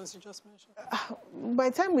conditions you just mentioned? By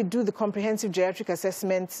the time we do the comprehensive geriatric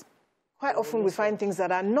assessment, quite often we find things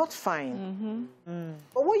that are not fine.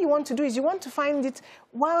 But what you want to do is you want to find it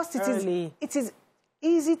whilst it is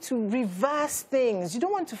easy to reverse things. You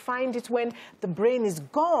don't want to find it when the brain is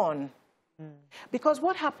gone. Because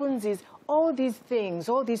what happens is all these things,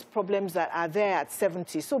 all these problems that are there at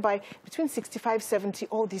 70, so by between 65, 70,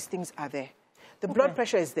 all these things are there. The blood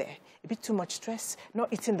pressure is there. A bit too much stress,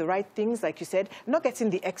 not eating the right things, like you said, not getting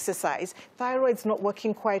the exercise, thyroid's not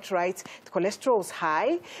working quite right, the cholesterol's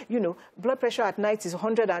high, you know, blood pressure at night is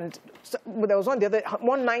 100 and, there was one the other,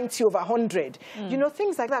 190 over 100, you know,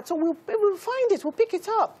 things like that. So we'll find it, we'll pick it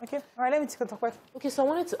up. Okay, all right, let me take a question. Okay, so I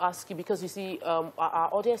wanted to ask you, because you see, our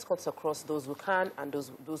audience cuts across those who can and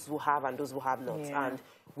those who have and those who have not. Yeah. And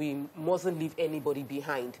we mustn't leave anybody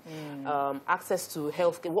behind. Access to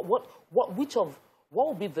healthcare, what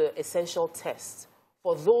will be the essential tests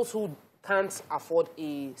for those who can't afford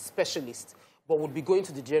a specialist but would be going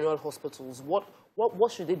to the general hospitals? What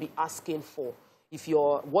should they be asking for? If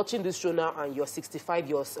you're watching this show now and you're 65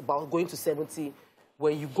 years, about going to 70,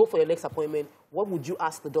 when you go for your next appointment, what would you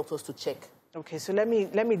ask the doctors to check? Okay, so let me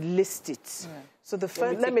list it. Yeah. So the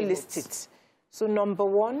first, let me list it. So number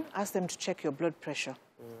one, ask them to check your blood pressure.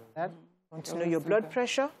 Want to know your blood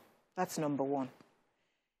pressure? That's number one.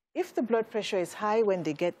 If the blood pressure is high when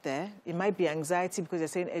they get there, it might be anxiety because they're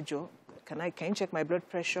saying, Ejo, can you check my blood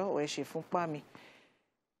pressure? Or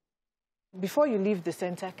before you leave the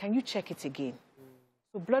center, can you check it again?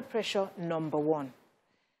 So blood pressure, number one.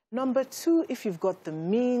 Number two, if you've got the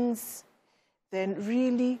means, then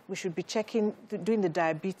really we should be doing the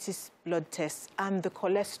diabetes blood tests and the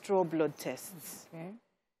cholesterol blood tests. Okay.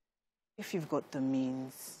 If you've got the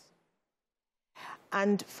means.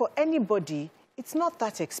 And for anybody, it's not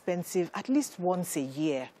that expensive. At least once a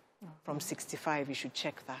year from 65, you should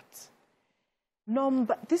check that.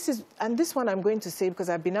 This one I'm going to say because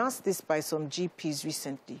I've been asked this by some GPs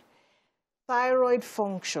recently. Thyroid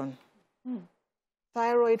function.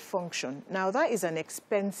 Thyroid function. Now, that is an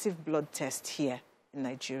expensive blood test here in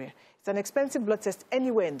Nigeria. It's an expensive blood test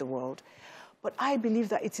anywhere in the world. But I believe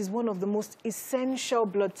that it is one of the most essential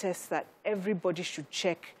blood tests that everybody should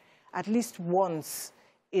check at least once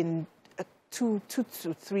in 2 to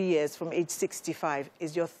 3 years from age 65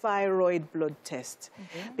 is your thyroid blood test.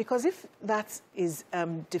 Because if that is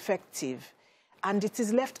defective and it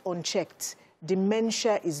is left unchecked,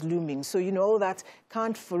 dementia is looming. So, you know, all that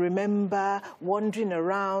can't remember, wandering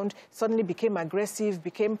around, suddenly became aggressive,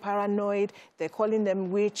 became paranoid, they're calling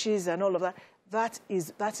them witches and all of that. That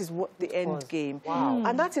is what the end game. Wow.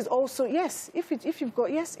 And that is also, yes, if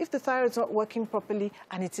the thyroid's not working properly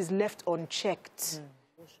and it is left unchecked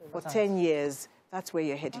for 10 years, that's where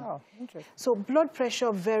you're heading. Oh, interesting. So blood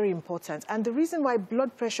pressure, very important. And the reason why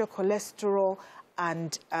blood pressure, cholesterol,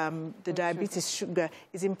 and the diabetes sugar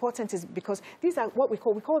is important is because these are what we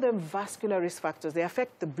call them vascular risk factors. They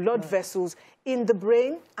affect the blood vessels in the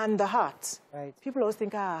brain and the heart. Right. People always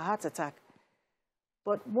think, heart attack.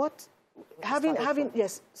 But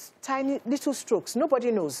yes, tiny little strokes.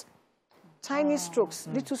 Nobody knows. Tiny strokes,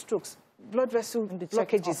 little strokes, blood vessel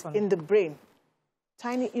blockages in the brain.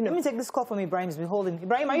 Tiny, you know. Let me take this call from Ibrahim. He's been holding.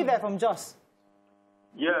 Ibrahim, are you there from Jos?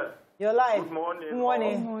 Yes. You're live. Good morning. Good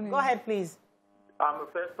morning. Good morning. Go ahead, please. I'm a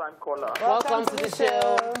first-time caller. Welcome to the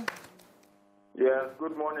show. Yes,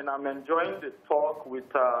 good morning. I'm enjoying the talk with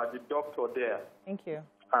the doctor there. Thank you.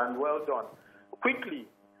 And well done. Quickly,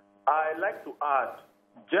 I'd like to add,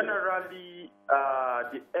 generally,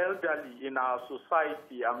 the elderly in our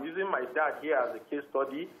society, I'm using my dad here as a case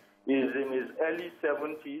study, is in his early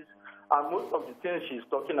 70s, and most of the things she's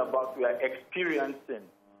talking about we are experiencing.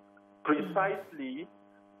 Precisely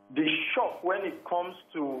the shock when it comes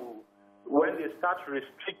to when they start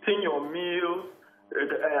restricting your meals,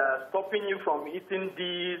 stopping you from eating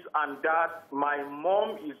this and that. My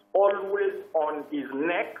mom is always on his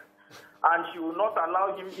neck, and she will not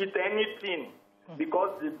allow him eat anything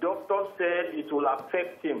because the doctor said it will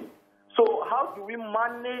affect him. So how do we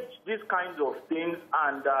manage these kinds of things?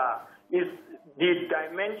 And is the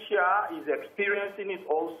dementia is experiencing it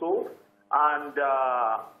also, and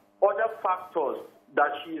other factors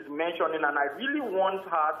that she is mentioning, and I really want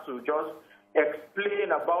her to just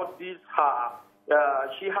explain about this.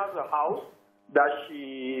 She has a house that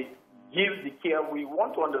she gives the care. We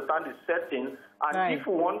want to understand the setting, and if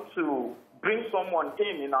we want to bring someone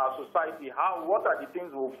in our society, what are the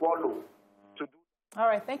things we'll follow to do? All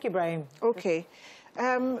right, thank you, Ibrahim. Okay.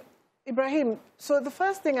 Ibrahim, so the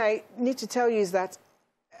first thing I need to tell you is that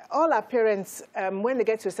all our parents, when they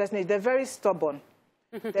get to a certain age, they're very stubborn.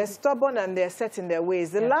 They're stubborn and they're set in their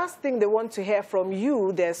ways. The last thing they want to hear from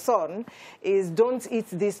you, their son, is don't eat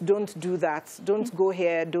this, don't do that, don't go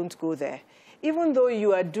here, don't go there. Even though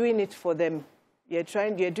you are doing it for them, you're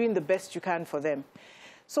doing the best you can for them.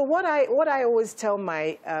 So what I always tell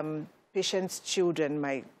my patients' children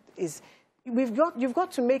is, you've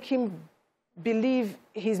got to make him believe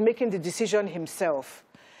he's making the decision himself.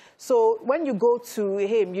 So when you go to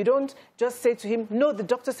him, you don't just say to him, no, the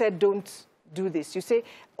doctor said don't do this. You say,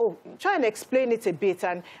 oh, try and explain it a bit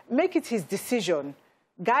and make it his decision.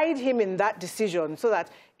 Guide him in that decision so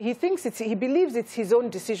that he believes it's his own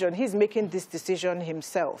decision. He's making this decision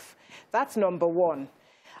himself. That's number one.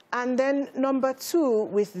 And then number two,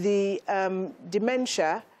 with the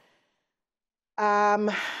dementia,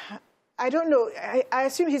 I don't know. I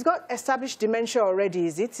assume he's got established dementia already,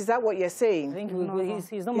 is it? Is that what you're saying? I think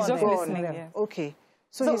he's not just listening. Yeah. Okay.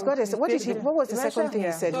 So he's got what was the second thing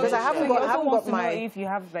he said? Because I haven't got my... if you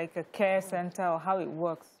have like a care center or how it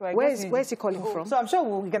works. So where's he calling from? So I'm sure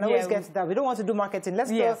we can always get to that. We don't want to do marketing.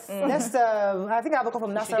 Let's go. I think I have a call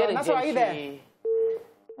from Nasser. Nasser, are you there?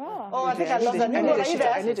 Oh, I think I lost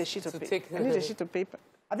that. I need a sheet of paper. I need a sheet of paper.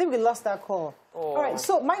 I think we lost that call. All right.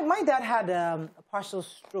 So my dad had a partial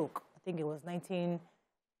stroke. I think it was when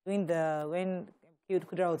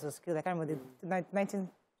Kudra was killed. I can't remember the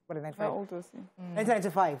 1995. How old was he?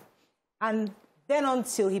 1995. And then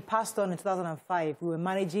until he passed on in 2005, we were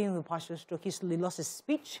managing the partial stroke. He lost his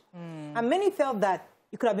speech. And many felt that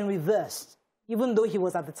it could have been reversed, even though he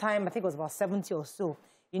was at the time, I think it was about 70 or so,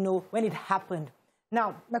 when it happened.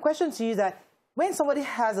 Now, my question to you is that when somebody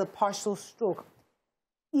has a partial stroke,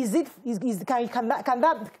 can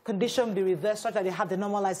that condition be reversed such that they have the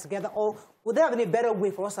normal lives together, or would there have been a better way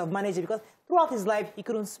for us to manage it? Because throughout his life, he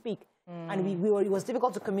couldn't speak, and it was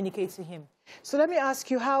difficult to communicate to him. So let me ask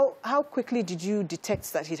you, how quickly did you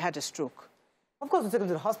detect that he'd had a stroke? Of course, we took him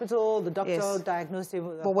to the hospital. The doctor diagnosed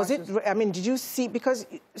him. But was it? I mean, did you see? Because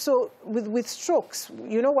with strokes,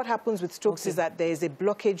 you know what happens with strokes is that there is a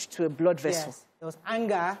blockage to a blood vessel. Yes. There was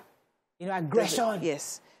anger, aggression.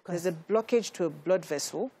 Yes. There's a blockage to a blood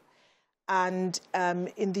vessel. And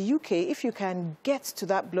in the UK, if you can get to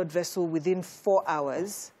that blood vessel within 4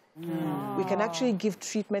 hours, we can actually give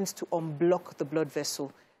treatments to unblock the blood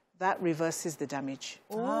vessel. That reverses the damage.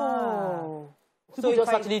 Oh. So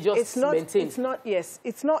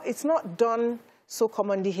it's not done so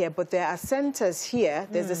commonly here, but there are centers here.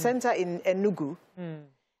 There's a center in Enugu,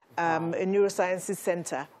 a neurosciences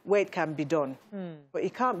center, where it can be done. But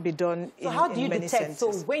it can't be done in many centers. So how do you detect?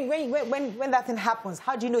 So when that thing happens,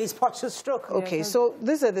 how do you know it's partial stroke? Okay, so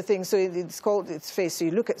these are the things. So it's called its face. So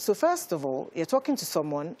you look at, so first of all, you're talking to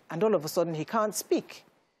someone and all of a sudden he can't speak.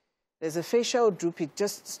 There's a facial droop, he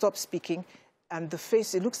just stops speaking, and the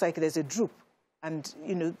face, it looks like there's a droop. And,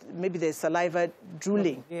 maybe there's saliva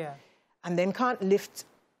drooling. Yeah. And then can't lift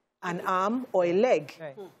an arm or a leg.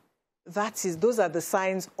 Right. Those are the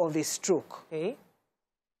signs of a stroke. Okay.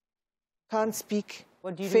 Can't speak,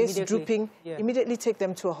 face drooping. Yeah. Immediately take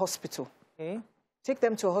them to a hospital. Okay. Take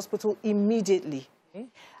them to a hospital immediately. Okay.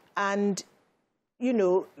 And,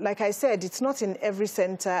 like I said, it's not in every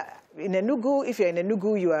center. In Enugu, if you're in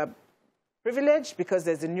Enugu, you are privileged because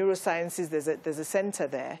there's a neurosciences, there's a center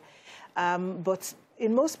there. But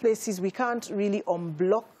in most places, we can't really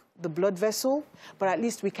unblock the blood vessel, but at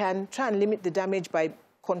least we can try and limit the damage by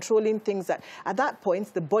controlling things that, at that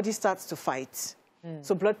point, the body starts to fight.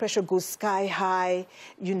 So blood pressure goes sky high,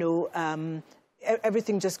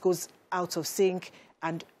 everything just goes out of sync.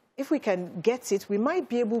 And if we can get it, we might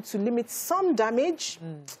be able to limit some damage,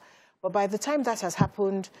 but by the time that has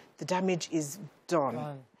happened, the damage is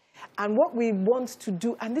done. And what we want to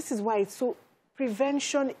do, and this is why it's so...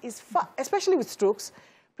 Prevention is far, especially with strokes,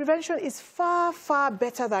 prevention is far, far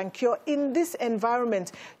better than cure. In this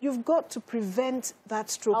environment, you've got to prevent that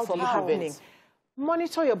stroke from happening.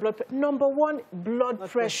 Monitor your blood pressure. Number one, blood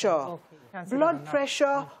pressure. Okay. Blood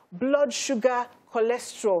pressure, blood sugar,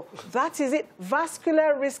 cholesterol. That is it.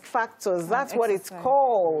 Vascular risk factors. That's what it's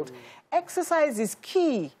called. Exercise is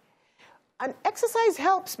key. And exercise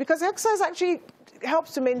helps because exercise actually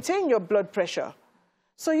helps to maintain your blood pressure.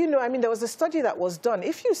 So, there was a study that was done.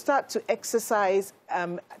 If you start to exercise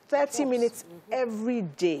 30 minutes every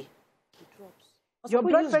day, your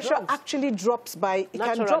blood pressure actually drops by...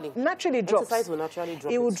 Naturally drops. Exercise will naturally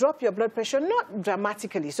drop it will drop your blood pressure, not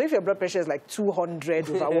dramatically. So if your blood pressure is like 200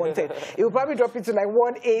 over 110, it will probably drop it to like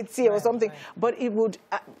 180 or something. Right. But it would...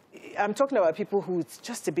 I'm talking about people who it's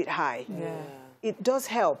just a bit high. Yeah. It does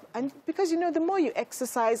help. And because, the more you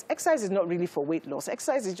exercise is not really for weight loss.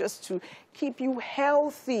 Exercise is just to keep you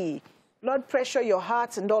healthy. blood pressure, your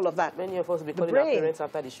heart, and all of that. Many of us will be calling our parents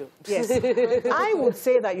after the show. Yes. I would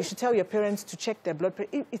say that you should tell your parents to check their blood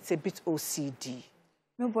pressure. It's a bit OCD.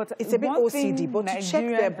 No, but it's a bit OCD, but to check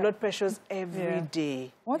their blood pressures every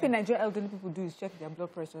day. One thing Nigerian elderly people do is check their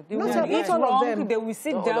blood pressure. They not all of them. They will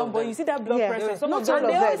sit down, but you see that blood pressure. Some of them,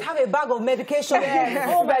 they always have a bag of medication.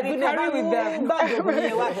 Oh my goodness, carry with them.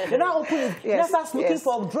 They're not open it. They start looking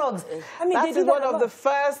for drugs. I mean, that's one of the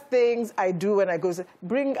first things I do when I go.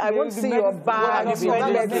 I want to see your bag of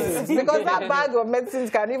medicines, because that bag of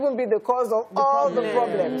medicines can even be the cause of all the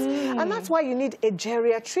problems. And that's why you need a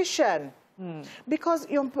geriatrician. Because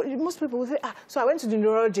most people will say, so I went to the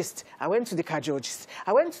neurologist, I went to the cardiologist,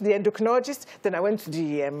 I went to the endocrinologist, then I went to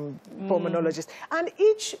the pulmonologist. And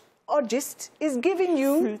each ologist is giving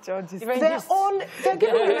you their own, they're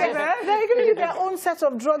giving you their own set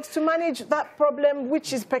of drugs to manage that problem,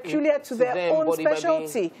 which is peculiar to their own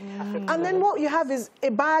specialty. And then what you have is a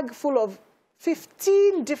bag full of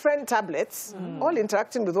 15 different tablets, all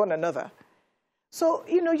interacting with one another. So,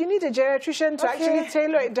 you know, you need a geriatrician to actually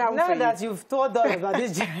tailor it down for you. Now that you've told us about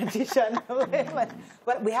this geriatrician,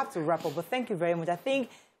 but we have to wrap up. But thank you very much. I think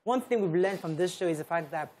one thing we've learned from this show is the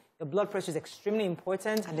fact that the blood pressure is extremely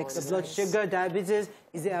important. And the blood sugar, diabetes,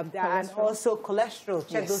 and also cholesterol.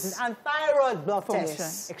 Check those things. And thyroid blood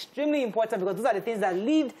tests. Extremely important, because those are the things that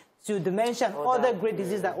lead to dementia and other great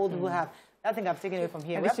diseases that old people have. I think I've taken away from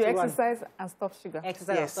here. And we should exercise and stop sugar.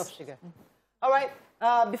 Exercise and stop sugar. All right.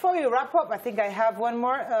 Before we wrap up, I think I have one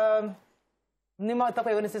more. Nima,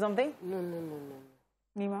 you want to say something? No.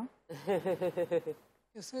 Nima?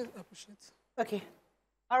 Yes, I appreciate it. Okay.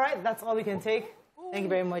 All right, that's all we can take. Thank you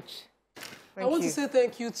very much. I want to say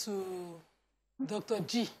thank you to Dr.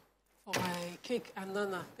 G for my cake and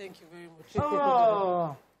Nana. Thank you very much.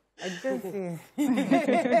 Oh, I didn't see.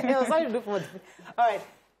 I was trying to look for it. All right,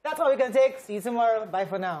 that's all we can take. See you tomorrow. Bye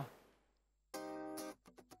for now.